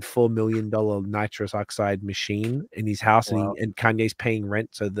 $2.4 million nitrous oxide machine in his house. Wow. And Kanye's paying rent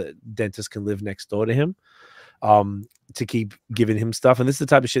so the dentist can live next door to him to keep giving him stuff. And this is the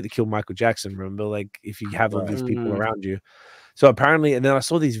type of shit that killed Michael Jackson. Remember, like if you have all these people around you. So apparently, and then I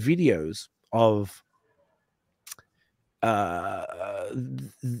saw these videos of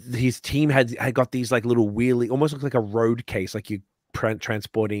his team had got these like little wheelie, almost looked like a road case, like you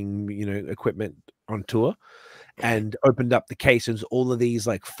transporting, you know, equipment on tour, and opened up the case and all of these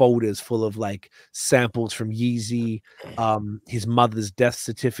like folders full of like samples from Yeezy, his mother's death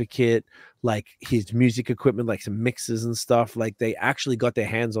certificate, like his music equipment, like some mixes and stuff. Like they actually got their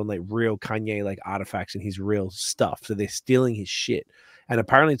hands on like real Kanye like artifacts and his real stuff. So they're stealing his shit. And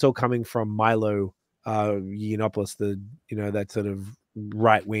apparently it's all coming from Milo Yiannopoulos, that sort of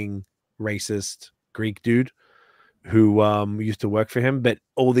right-wing racist Greek dude who used to work for him. But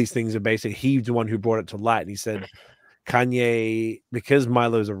all these things are basically, he's the one who brought it to light. And he said Kanye, because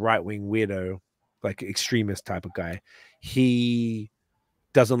Milo's a right-wing weirdo, like extremist type of guy, he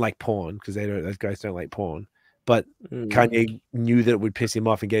doesn't like porn because those guys don't like porn. But Kanye knew that it would piss him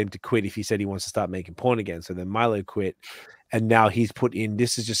off and get him to quit if he said he wants to start making porn again. So then Milo quit. And now he's put in,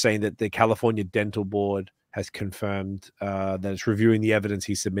 this is just saying that the California Dental Board has confirmed that it's reviewing the evidence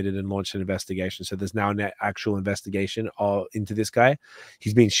he submitted and launched an investigation. So there's now an actual investigation into this guy.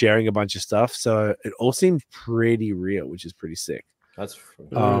 He's been sharing a bunch of stuff. So it all seems pretty real, which is pretty sick. That's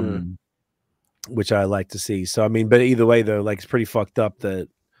which I like to see. So, I mean, but either way, though, like it's pretty fucked up that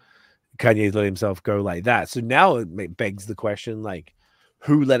Kanye's let himself go like that. So now it begs the question, like,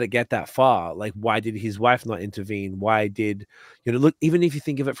 who let it get that far? Like, why did his wife not intervene? Why did, look, even if you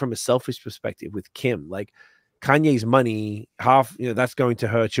think of it from a selfish perspective with Kim, like Kanye's money, half, that's going to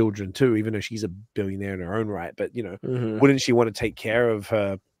her children too, even though she's a billionaire in her own right. But wouldn't she want to take care of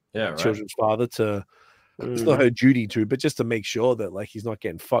her children's father? It's not her duty to, but just to make sure that like he's not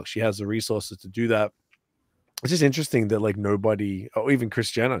getting fucked, she has the resources to do that. It's just interesting that like nobody, or even Kris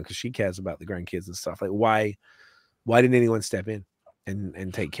Jenner, because she cares about the grandkids and stuff. Like why didn't anyone step in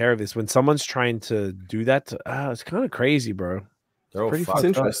and take care of this when someone's trying to do that? It's kind of crazy, bro. They're all fucked.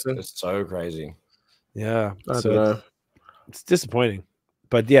 Interesting. It's so crazy. Yeah, I don't know. It's disappointing,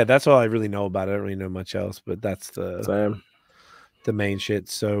 but yeah, that's all I really know about it. I don't really know much else, but that's the main shit.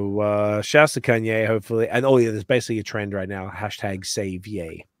 So shouts to Kanye, hopefully, and there's basically a trend right now. Hashtag save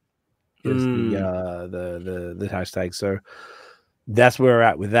Ye is the hashtag. So that's where we're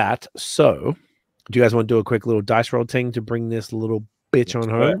at with that. So, do you guys want to do a quick little dice roll thing to bring this little bitch on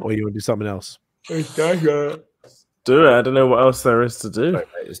home, or you want to do something else? Do it. I don't know what else there is to do. Right,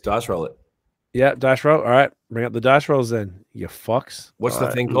 just dice roll it. Yeah, dice roll. All right, bring up the dice rolls then, you fucks. What's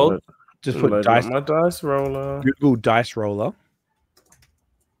the thing called? Just put dice. My dice roller. Google dice roller.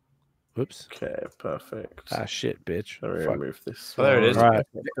 Oops. Okay, perfect. Shit, bitch. Let me remove this. Oh, there it is. All right.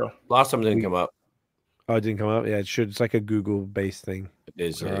 Last time it didn't come up. Oh, it didn't come up. Yeah, it should. It's like a Google-based thing. It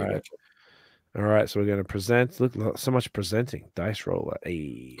is. All right. All right, so we're going to present. Look, so much presenting. Dice roller.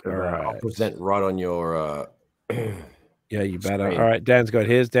 Hey, all right. I'll present right on your. Yeah, you better. All right, Dan's got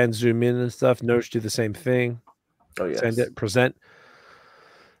his. Dan zoom in and stuff. Notes do the same thing. Oh yeah. Send it. Present.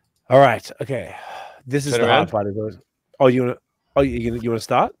 All right. Okay. This is the hard part. Oh, you want to? Oh, you want to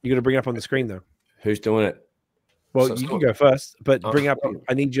start? You're gonna bring it up on the screen though. Who's doing it? Well, you can go first, but bring up.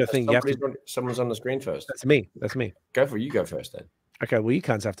 I need your thing. You have to. Someone's on the screen first. That's me. That's me. Go for it. You go first then. Okay. Well, you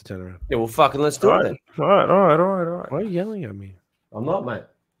can't have to turn around. Yeah. Well, fucking let's do it then. All right. Why are you yelling at me? I'm not, mate.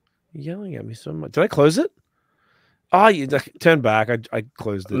 You're yelling at me so much. Did I close it? Oh, you turn back. I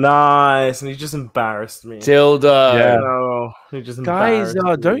closed it. Nice, and you just embarrassed me. Tilda. Yeah. No, you just guys,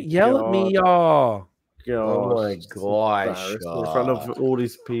 don't yell at me, y'all. Oh my gosh! In front of all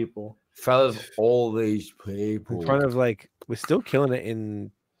these people. In front of all these people. In front of we're still killing it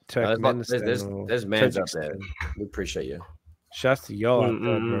in Turkmenistan. There's mans up there. We appreciate you. Shouts to y'all out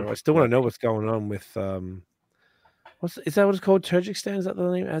there, bro. I still want to know what's going on with is that what it's called? Turkmenistan? Is that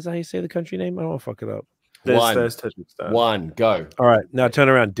the name? Is that how you say the country name? I don't want to fuck it up. There's Turkmenistan. One, go. All right, now turn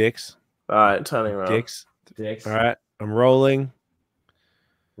around, dicks. All right, turning around. Dicks. All right, I'm rolling.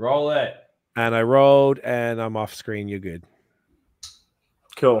 Roll it. And I rolled, and I'm off screen. You're good.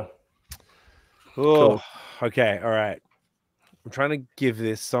 Cool. Oh, okay. All right. I'm trying to give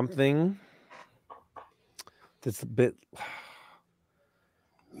this something that's a bit.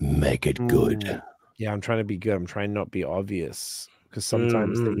 Make it good. Yeah, I'm trying to be good. I'm trying not to be obvious because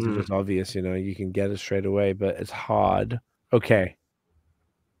sometimes things are just obvious. You can get it straight away, but it's hard. Okay.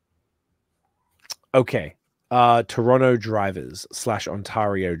 Toronto drivers /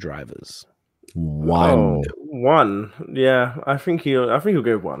 Ontario drivers. One. Yeah, I think he'll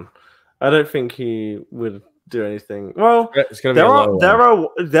go one. I don't think he would do anything. Well, there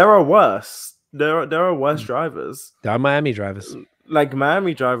are worse. There are worse drivers. There are Miami drivers. Like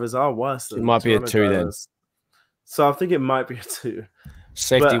Miami drivers are worse. It might be a 2 drivers. Then. So I think it might be a 2.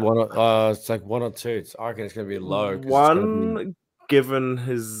 Safety it's like 1 or 2. I reckon it's going to be low. 1, given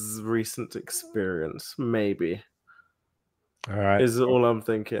his recent experience, maybe. All right, is all I'm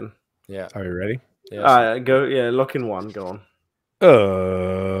thinking. Yeah. Are you ready? Yeah. All right, go. Yeah, lock in 1. Go on.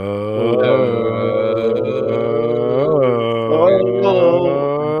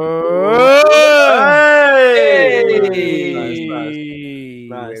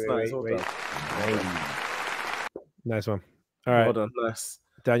 Nice one. All right. Well done. Nice.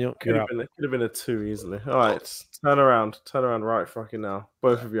 Daniel, could have been a 2 easily. All right. Turn around right fucking now.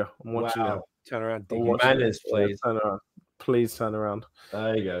 Both of you. I'm watching now. Turn around. Manners, please. Turn around. Please turn around.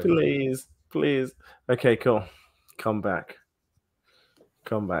 There you go. Please. Okay, cool. Come back.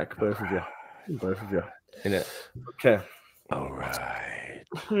 Both of you. In it. Okay. All right.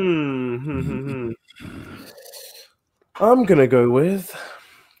 I'm gonna go with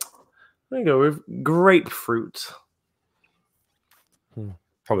grapefruit.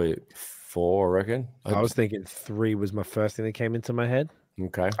 Probably 4, I reckon. I was thinking 3 was my first thing that came into my head.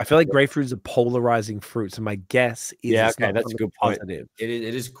 Okay. I feel like grapefruit is a polarizing fruit, so my guess is that's a good point. Positive. It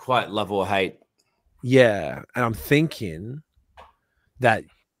is quite love or hate. Yeah, and I'm thinking that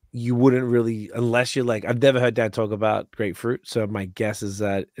you wouldn't really, unless you're like, I've never heard Dad talk about grapefruit, so my guess is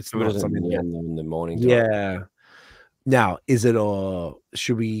that it's not something in the morning. Yeah. Now, is it, or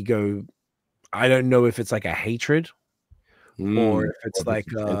should we go? I don't know if it's like a hatred, or if it's like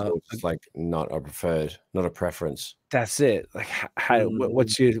it's like not a preference. That's it. Like,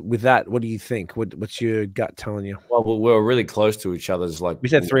 what's your with that? What do you think? What's your gut telling you? Well, we were really close to each other's. Like We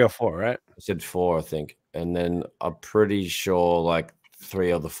said 3 or 4, right? I said 4, I think, and then I'm pretty sure like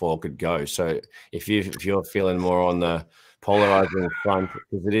 3 of the 4 could go. So if you're feeling more on the polarizing front,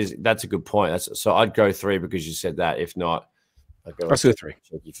 because that's a good point. So I'd go 3 because you said that. If not, I'd go. Let's do 3.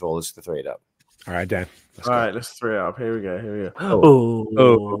 You 4. Let's go 3 it up. All right, Dan. All right, let's 3 up. Here we go. Oh.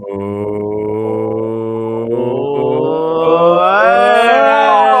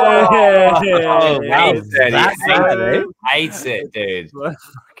 Hates it, dude.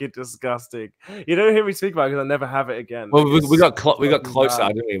 Fucking disgusting. You don't hear me speak about it because I never have it again. Well, we got closer,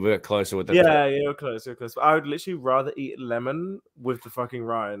 didn't we? We got closer with the you're close. I would literally rather eat lemon with the fucking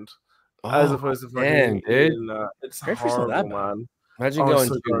rind as opposed to fucking eating, it's horrible, man. Imagine going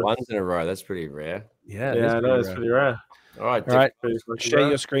 2 ones in a row. That's pretty rare. Yeah, it's pretty rare. All right. Share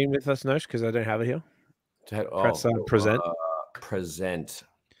your screen with us, Nosh, because I don't have it here. Press present. Present.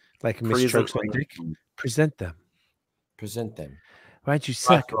 Like Miss Strokes on Dick. Present them. Why don't you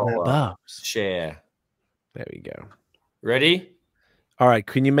suck on the balls? Share. There we go. Ready? All right.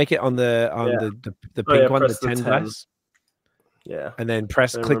 Can you make it on the pink one, the 10 glass? Yeah. And then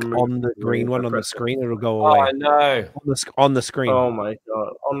click on the green one on the screen. It'll go away. Oh, no. On the screen. Oh, my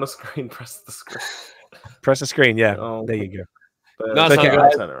God. On the screen. Press the screen. Press the screen. Yeah. Oh, there you go. No, okay.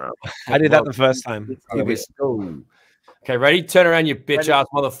 I did that the first time. Okay, ready? Turn around, you bitch ass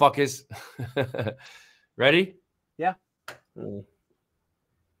motherfuckers. Ready? Yeah.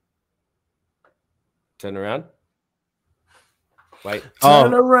 Turn around. Wait.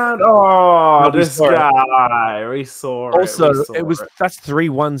 Turn around. Oh, this guy. We saw it. Also, that's 3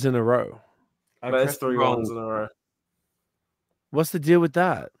 ones in a row. That's 3 ones in a row. What's the deal with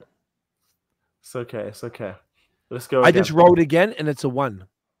that? It's okay. Let's go. I just rolled again, and it's a 1.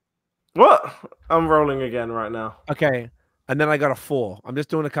 What? I'm rolling again right now. Okay. And then I got a 4. I'm just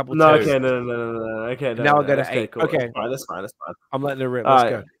doing a couple. No, tests. okay, no. Okay, now I got an 8. Cool. Okay, that's fine. I'm letting it rip. Let's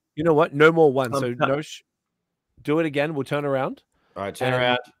go. You know what? No more 1. So do it again. We'll turn around. All right, turn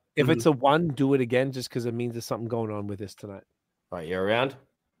around. If it's a 1, do it again, just because it means there's something going on with this tonight. All right, you're around.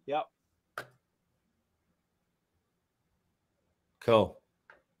 Yep. Cool.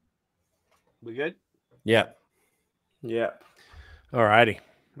 We good? Yeah. All righty,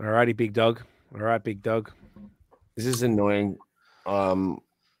 big dog. All right, big dog. This is annoying. Yeah,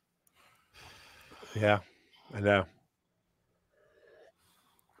 I know.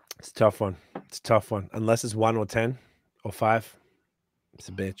 It's a tough one. Unless it's 1 or 10 or 5, it's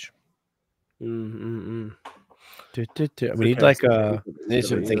a bitch. We need like need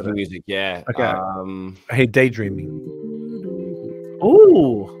some thinking music. Yeah. Okay. Hey, daydreaming.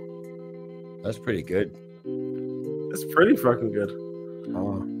 Ooh, that's pretty good. It's pretty fucking good.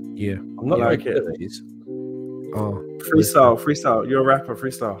 Oh, yeah. I'm not like it. These. Oh, freestyle. You're a rapper.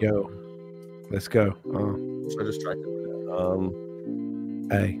 Freestyle. Yo, let's go. So distracted.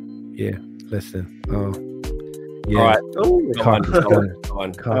 Hey, yeah. Listen. Yeah. All right. Oh, go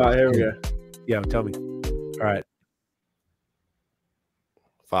on. All right, here we go. Yeah, tell me. All right.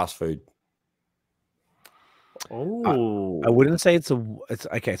 Fast food. Oh, I wouldn't say it's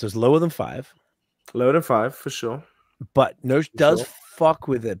okay. So it's lower than 5. Lower than 5 for sure. But Nosh does fuck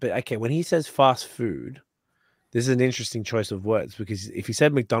with it. But okay, when he says fast food, this is an interesting choice of words, because if he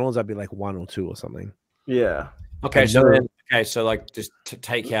said McDonald's, I'd be like 1 or 2 or something. Yeah. Okay. So like just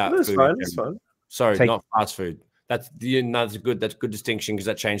take out. That's food. fine. That's fine. Sorry, not fast food. That's a good distinction, because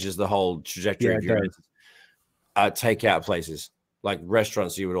that changes the whole trajectory of your take out places, like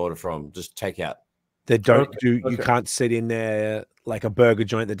restaurants you would order from. Just take out. They don't do. You can't sit in there like a burger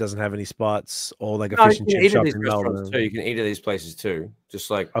joint that doesn't have any spots, or like a fish and chip shop in Melbourne. You can eat at these places too. Just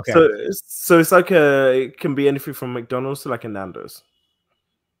like So it's like it can be anything from McDonald's to like a Nando's.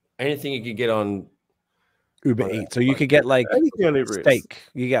 Anything you could get on Uber Eats. So you could get like steak.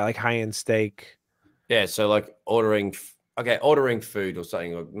 You get like high-end steak. Yeah, so like ordering food or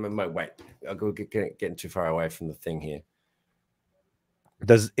something. Wait, I'll go getting too far away from the thing here.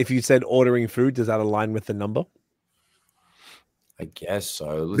 If you said ordering food, does that align with the number? I guess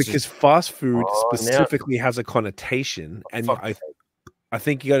so. Because fast food specifically has a connotation, and I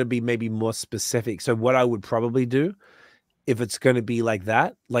think you got to be maybe more specific. So what I would probably do, if it's going to be like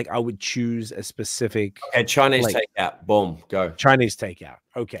that, like I would choose a specific. Okay, Chinese takeout. Boom, go. Chinese takeout.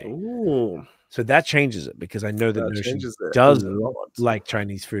 Okay. Ooh. So that changes it, because I know that Notion does like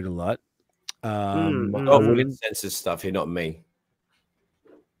Chinese food a lot. Within senses stuff here, not me.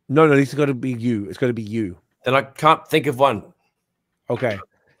 No, it's got to be you. It's got to be you. Then I can't think of one. Okay,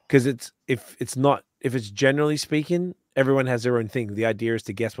 because if it's generally speaking, everyone has their own thing. The idea is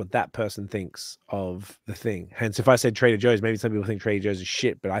to guess what that person thinks of the thing. Hence, if I said Trader Joe's, maybe some people think Trader Joe's is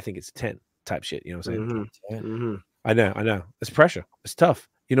shit, but I think it's a 10 type shit. You know what I'm saying? I know. It's pressure. It's tough.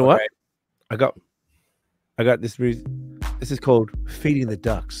 You know what? I got this music. This is called Feeding the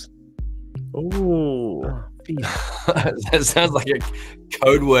Ducks. Oh. That sounds like a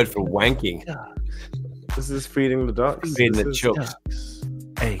code word for wanking. This is Feeding the Ducks. Feeding the chooks.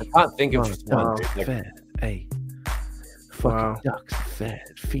 Hey, I can't think of one. Fed. Hey, fucking ducks are fed.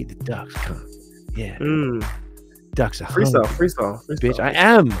 Feed the ducks, come. Yeah. Ducks are freestyle, hungry. freestyle. Bitch, I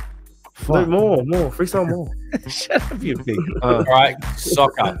am. No, more. Freestyle more. Shut up, you pig. All right,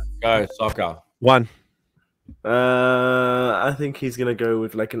 soccer. Go, soccer. 1. I think he's gonna go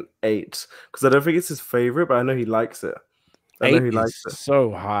with like an 8 because I don't think it's his favorite, but I know he likes it. I know he likes it.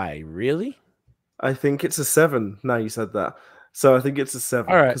 So high, really? I think it's a 7. Now you said that, so I think it's a 7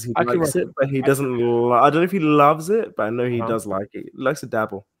 because he likes it, but he doesn't. I don't know if he loves it, but I know he does like it. He likes to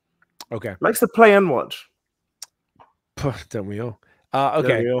dabble. Okay. Likes to play and watch. Don't we all?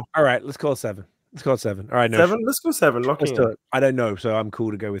 Okay. All right. Let's call it 7. Let's call it 7. All right. No, 7. Let's go 7. Lock Let's do it. I don't know, so I'm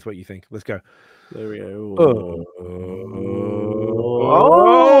cool to go with what you think. Let's go. There we go.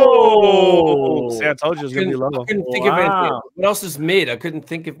 See, I told you it was gonna be low. I couldn't think of anything. What else is mid? I couldn't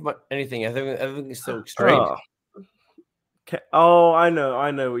think of anything. I think everything is so extreme. I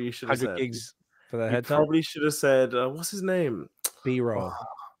know what you should have said. 100 gigs for the You head. probably should have said, what's his name? B-roll.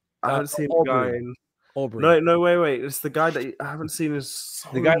 I haven't seen the guy in Aubrey. No, wait. It's the guy that I haven't seen is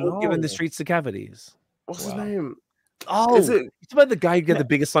the guy who's giving the streets to cavities. What's his name? Oh, is it? It's about the guy who got the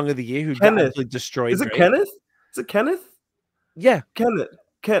biggest song of the year who actually destroyed. Is it Kenneth? Is it Kenneth? Yeah, Kenneth.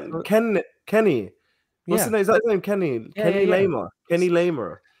 Kenny. What's his name? Is that his name? Kenny. Kenny Lamer. Kenny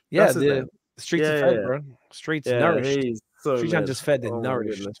Lamer. Yeah, the streets are fed, bro. Streets nourished. He's so streets aren't just fed; they're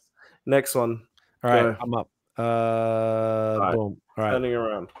nourished. Next one. All right, I'm up. Boom. All right, turning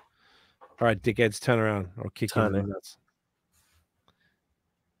around. All right, dickheads, turn around or kick you in the nuts.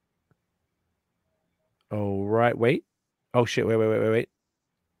 All right, wait. Oh shit! Wait.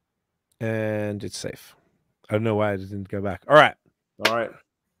 And it's safe. I don't know why I didn't go back. All right.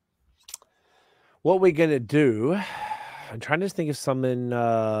 What we're gonna do? I'm trying to think of something.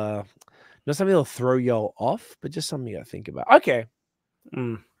 Not something that'll throw y'all off, but just something you gotta think about. Okay.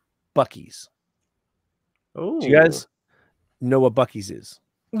 Buc-ee's. Oh, do you guys know what Buc-ee's is?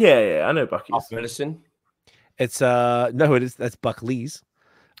 Yeah, I know Buc-ee's. Off medicine. It's no, it is. That's Buckley's.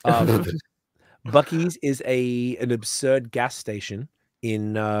 Buc-ee's is an absurd gas station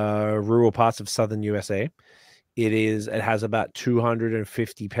in rural parts of southern USA. It has about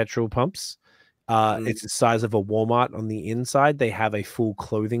 250 petrol pumps. It's the size of a Walmart on the inside. They have a full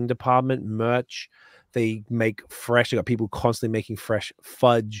clothing department, merch. They make fresh. They got people constantly making fresh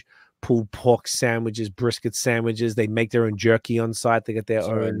fudge, pulled pork sandwiches, brisket sandwiches. They make their own jerky on site. They get their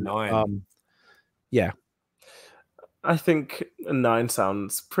own. Yeah. I think a 9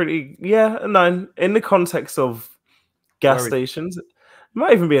 sounds pretty. Yeah, a 9 in the context of gas stations. It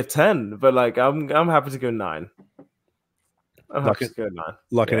might even be a 10, but like I'm happy to go 9. I'm happy to go 9.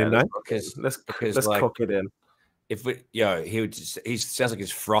 Lock it in 9. Let's cook it in. If he sounds like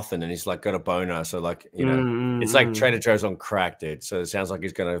he's frothing and he's like got a boner, so like it's like Trader Joe's on crack, dude. So it sounds like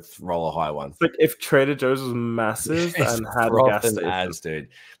he's gonna roll a high one. Like if Trader Joe's was massive and had a gas station, dude.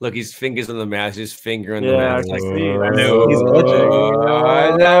 Look, his fingers in the mouth, his finger in the mouth. I see. He's watching.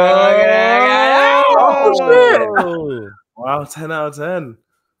 Wow, 10 out of 10.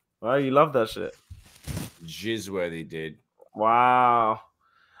 Wow, you love that shit. Jizzworthy, dude. Wow.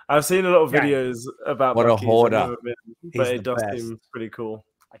 I've seen a lot of videos about what Buc-ee's, a hoarder, but it does seem pretty cool.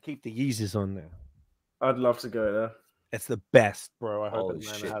 I keep the Yeezys on there. I'd love to go there. It's the best, bro. I hope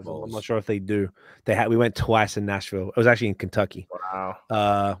Atlanta has them. I'm not sure if they do. We went twice in Nashville. It was actually in Kentucky.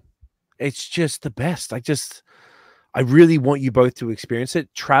 Wow. It's just the best. I really want you both to experience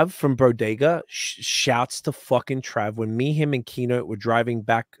it. Trav from Bodega shouts to fucking Trav when him and Keynote were driving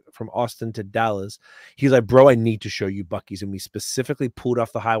back from Austin to Dallas. He's like, bro, I need to show you Buc-ee's. And we specifically pulled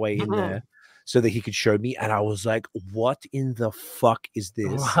off the highway in there so that he could show me. And I was like, what in the fuck is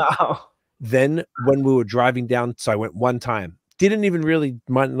this? Wow. Then when we were driving down, so I went one time, might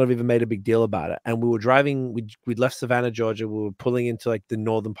not have even made a big deal about it. And we were driving, we'd left Savannah, Georgia. We were pulling into like the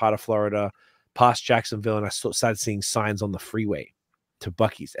northern part of Florida, past Jacksonville, and I started seeing signs on the freeway to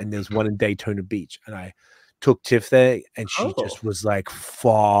Buc-ee's. And there's one in Daytona Beach. And I took Tiff there, and she just was like,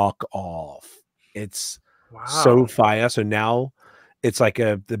 fuck off. It's so fire. So now it's like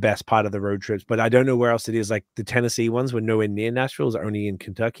the best part of the road trips. But I don't know where else it is. Like the Tennessee ones were nowhere near Nashville. It was only in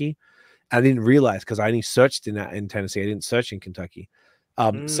Kentucky. I didn't realize because I only searched in Tennessee. I didn't search in Kentucky.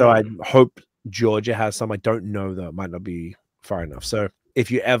 So I hope Georgia has some. I don't know though. It might not be far enough. So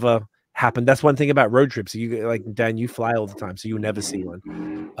if you ever happen, that's one thing about road trips. You like Dan, you fly all the time, so you'll never see one.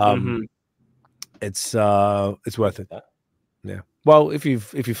 It's worth it. Yeah. Well, if you're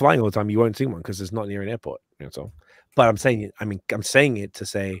flying all the time, you won't see one because it's not near an airport. That's all. But I'm saying it. I mean, I'm saying it to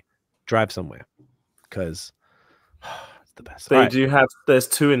say drive somewhere because it's the best. They do have. There's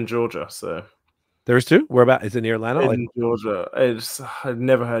 2 in Georgia, so there's 2. Where about? Is it near Atlanta? In Georgia. I've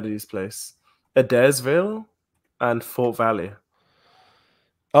never heard of this place. Adairsville and Fort Valley.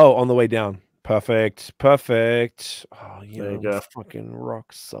 Oh, on the way down. Perfect. Oh, There you go. Fucking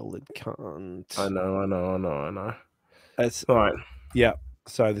rock solid cunt. I know. That's all right. Yeah.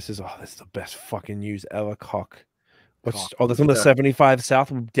 So this is the best fucking news ever, cock. That's on the 75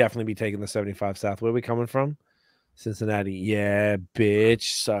 South. We'll definitely be taking the 75 South. Where are we coming from? Cincinnati. Yeah, bitch.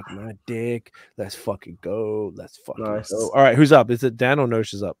 Suck my dick. Let's fucking go. Go. All right, who's up? Is it Dan or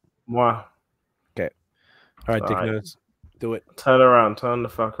Nosh is up? Wow. Okay. All right, Dick Nose. Do it. Turn the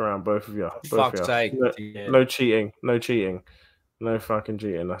fuck around, both of you. Fuck's sake. No cheating. No fucking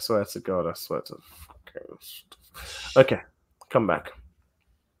cheating. I swear to God. Okay. Come back.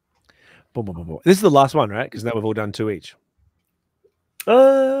 Boom. This is the last one, right? Because now we've all done 2 each.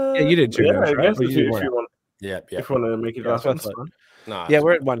 Yeah, you did 2. Yeah, Nosh, I right? guess if you want. Yeah. If you want to make it last one. No. Yeah,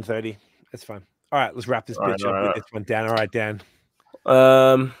 we're at 1:30. That's fine. All right, let's wrap this bitch up with this one, Dan. All right, Dan.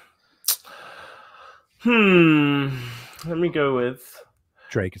 Let me go with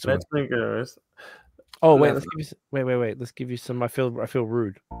Drake. Let's go with. Oh wait, let's give you. Wait. Let's give you some. I feel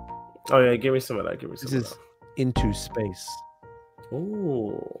rude. Oh yeah, give me some of that. This is Into Space.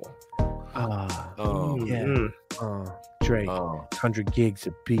 Ooh. Yeah. Drake. 100 gigs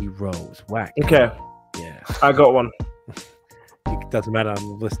of B-rolls. Whack. Okay. Yeah. I got one. It doesn't matter.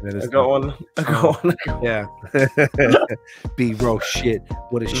 I'm listening. I got one. Yeah. B-roll shit.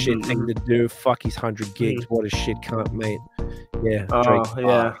 What a shit thing to do. Fuck his 100 gigs. What a shit cunt, mate. Yeah. Drake.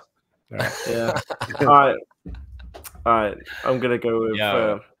 Yeah. All right. Yeah. All right. I'm gonna go with.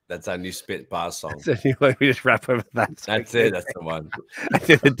 That's our new spit bar song. So anyway, we just wrap over that. That's it. That's the one. I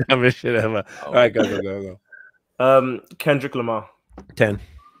did the dumbest shit ever. All right, go. Kendrick Lamar. 10.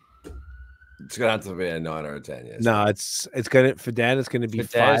 It's gonna have to be a 9 or a 10. Yes. No, it's gonna for Dan. It's gonna be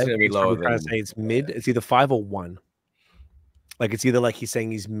 5. Dan's gonna be lower trying to say it's mid. It's either 5 or 1. Like it's either like he's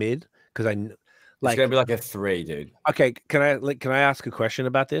saying he's mid because it's gonna be like a 3, dude. Okay, can I ask a question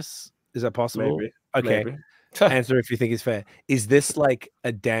about this? Is that possible? Maybe. Okay. Maybe. Answer if you think it's fair. Is this like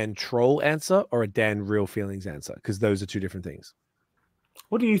a Dan troll answer or a Dan real feelings answer? Because those are 2 different things.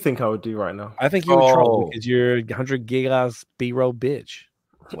 What do you think I would do right now? I think you would troll because you're 100 gig ass B-roll bitch.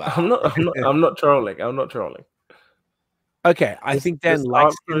 Wow. I'm not trolling. Okay, I think Dan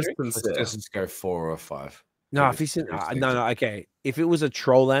likes Kendrick. Let's just go 4 or 5. No, if he's no. Okay, if it was a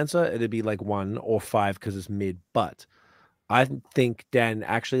troll answer, it'd be like 1 or 5 because it's mid. But I think Dan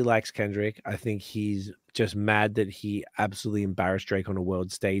actually likes Kendrick. I think he's just mad that he absolutely embarrassed Drake on a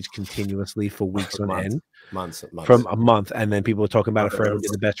world stage continuously for weeks on end, months from a month, and then people were talking about it forever.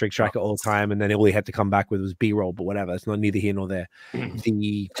 Did the best Drake track at all time, and then all he had to come back with was B-roll. But whatever, it's not neither here nor there.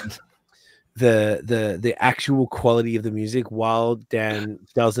 The actual quality of the music, while Dan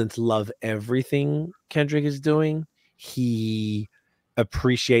doesn't love everything Kendrick is doing, he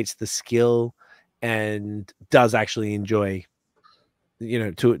appreciates the skill and does actually enjoy,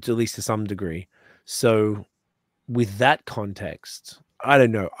 to at least to some degree. So with that context, I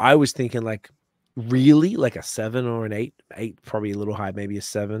don't know. I was thinking like really like a 7 or an 8. 8 probably a little high, maybe a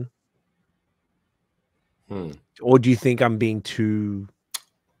 7. Or do you think I'm being too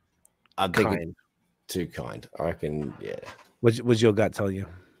kind? Too kind. I reckon, yeah. What's your gut tell you?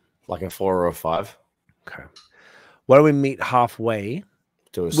 Like a 4 or a 5. Okay. Why don't we meet halfway?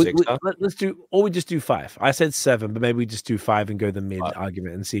 To a 6. Let's do, or we just do 5. I said 7, but maybe we just do 5 and go the mid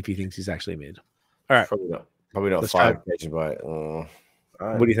argument and see if he thinks he's actually mid. All right. Probably not 5. What do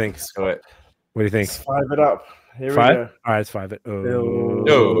you think? Let's do it. What do you think? Let's 5 it up. Here 5? we go. All right, it's 5 it. Oh.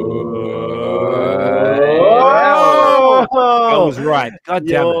 I was right. God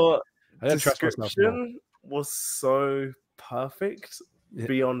damn it. I gotta trust myself more. Description was so perfect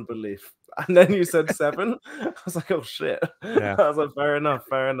beyond belief. And then you said 7. I was like, oh shit. Yeah. I was like, fair enough.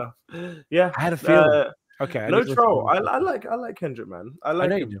 Yeah. I had a feeling. Okay. No troll. I like Kendrick, man. I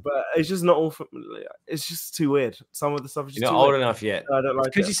like him, but it's just not all. It's just too weird. Some of the stuff is just You're too not old weird. enough yet. I don't like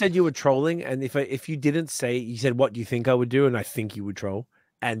it. Because you said you were trolling, and if you didn't say, you said, what do you think I would do? And I think you would troll.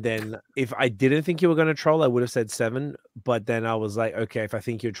 And then if I didn't think you were going to troll, I would have said 7. But then I was like, okay, if I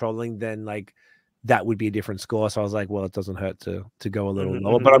think you're trolling, then like that would be a different score. So I was like, well, it doesn't hurt to go a little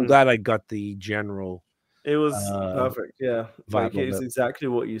lower. But I'm glad I got the general. It was perfect. Yeah, like it it's exactly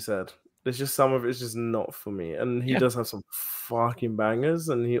what you said. There's just some of it's just not for me. And he does have some fucking bangers,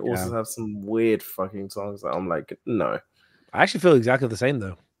 and he also has some weird fucking songs that I'm like, no. I actually feel exactly the same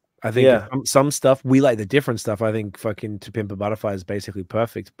though. I think some stuff we like the different stuff. I think fucking To Pimp a Butterfly is basically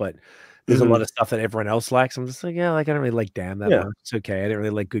perfect, but there's a lot of stuff that everyone else likes. I'm just like, yeah, like I don't really like Damn that much. It's okay. I didn't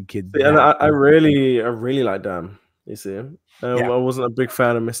really like Good Kid. And I really like Damn. You see, I wasn't a big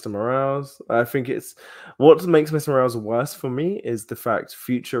fan of Mr. Morales. I think it's what makes Mr. Morales worse for me is the fact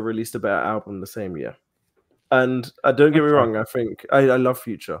Future released a better album the same year. And don't get me wrong, I think I love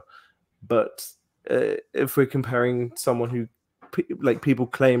Future, but if we're comparing someone who like people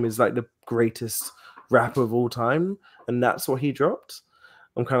claim is like the greatest rapper of all time, and that's what he dropped,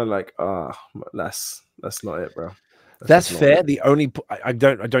 I'm kind of like, that's not it, bro. That's fair. The only I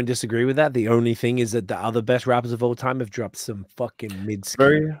don't disagree with that. The only thing is that the other best rappers of all time have dropped some fucking mid.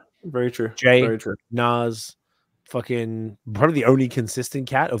 Very true. Jay, very true. Nas, fucking probably the only consistent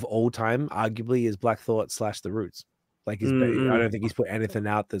cat of all time, arguably, is Black Thought / The Roots. Like, I don't think he's put anything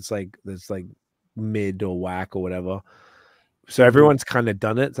out that's like mid or whack or whatever. So everyone's kind of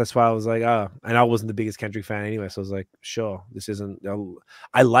done it. That's why I was like, and I wasn't the biggest Kendrick fan anyway. So I was like, sure, this isn't.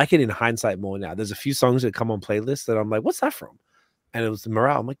 I like it in hindsight more now. There's a few songs that come on playlists that I'm like, what's that from? And it was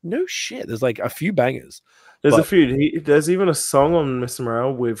Morale. I'm like, no shit. There's like a few bangers. There's a few. There's even a song on Mr.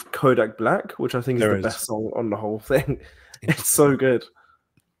 Morale with Kodak Black, which I think is the best song on the whole thing. It's so good.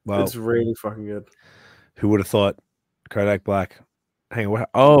 Well, it's really fucking good. Who would have thought Kodak Black? Hang on.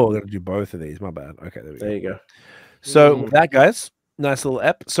 Oh, I'm gonna do both of these. My bad. Okay, there you go. So with that, guys, nice little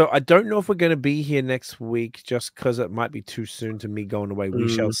ep. So I don't know if we're going to be here next week just because it might be too soon to me going away. We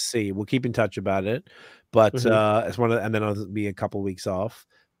shall see. We'll keep in touch about it. But it's one of, and then I'll be a couple weeks off.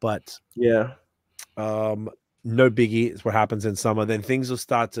 But yeah, no biggie. It's what happens in summer. Then things will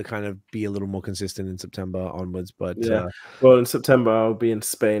start to kind of be a little more consistent in September onwards. But well, in September I'll be in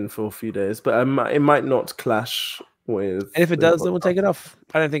Spain for a few days, but it might not clash with. And if it does, then we'll take it off.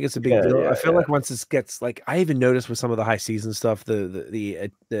 I don't think it's a big deal. I feel like once it gets like, I even noticed with some of the high season stuff,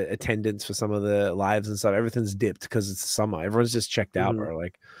 the attendance for some of the lives and stuff, everything's dipped because it's summer. Everyone's just checked out, bro.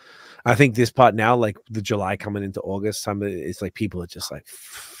 Like, I think this part now, like the July coming into August, it's like people are just like,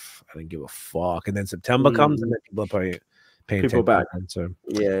 I don't give a fuck. And then September comes, and then people are paying people back. So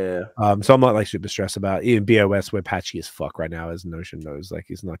so I'm not like super stressed about it. Even BOS, we're patchy as fuck right now, as Notion knows. Like,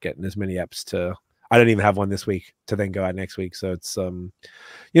 he's not getting as many apps to. I don't even have one this week to then go out next week. So it's, we're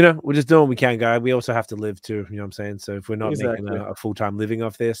just doing what we can, guys. We also have to live too. You know what I'm saying? So if we're not making a full-time living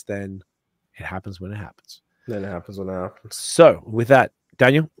off this, then it happens when it happens. So with that,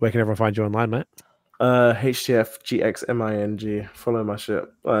 Daniel, where can everyone find you online, mate? HTFGXMING. Follow my shit.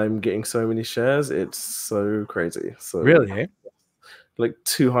 I'm getting so many shares. It's so crazy. So really, like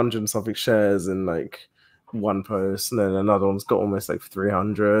 200 and something shares in like one post, and then another one's got almost like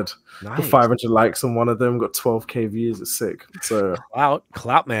 300. Nice. Got 500 likes on one of them, got 12k views. It's sick. So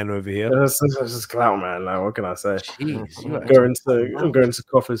clout man over here. It's just clout man. Like, what can I say? Jeez, I'm going to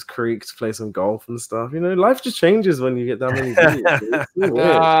Coffers Creek to play some golf and stuff. You know, life just changes when you get that many views. It's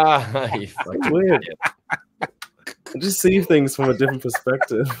weird. I just see things from a different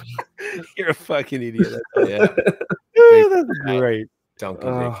perspective. You're a fucking idiot. That's great.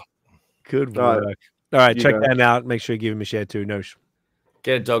 Good work. All right, check that out. Make sure you give him a share too. Notion.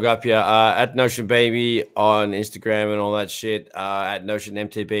 Get a dog up here at Notion Baby on Instagram and all that shit. At Notion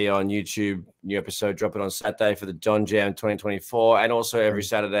MTB on YouTube. New episode dropping on Saturday for the John Jam 2024, and also every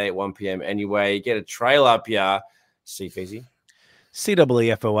Saturday at 1 p.m. Anyway, get a trail up here. See Feezy.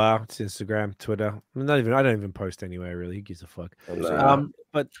 CEEFOR. It's Instagram, Twitter. I don't even post anywhere really. Who gives a fuck?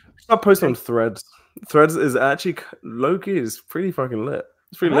 But I post on Threads. Threads is actually low-key is pretty fucking lit.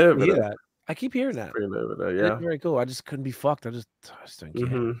 It's pretty lit over there. I keep hearing that. Pretty lit over there, yeah. Very cool. I just couldn't be fucked. I just don't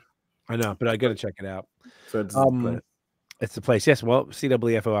care. I know, but I gotta check it out. Threads it's the place. Yes, well,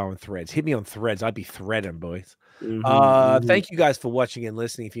 CEEFOR on Threads. Hit me on Threads. I'd be threading, boys. Thank you guys for watching and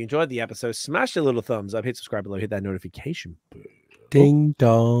listening. If you enjoyed the episode, smash the little thumbs up, hit subscribe below, hit that notification bell. Ding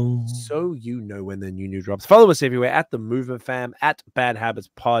dong. So you know when the new drops. Follow us everywhere at the Movement Fam, at Bad Habits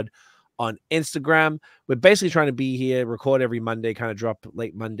Pod on Instagram. We're basically trying to be here, record every Monday, kind of drop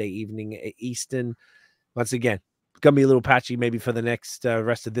late Monday evening Eastern. Once again, gonna be a little patchy maybe for the next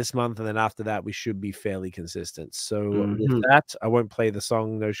rest of this month, and then after that we should be fairly consistent. So with that, I won't play the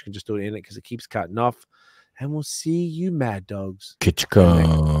song. No, she can just do it in it because it keeps cutting off. And we'll see you, Mad Dogs.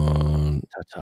 Kitchcon.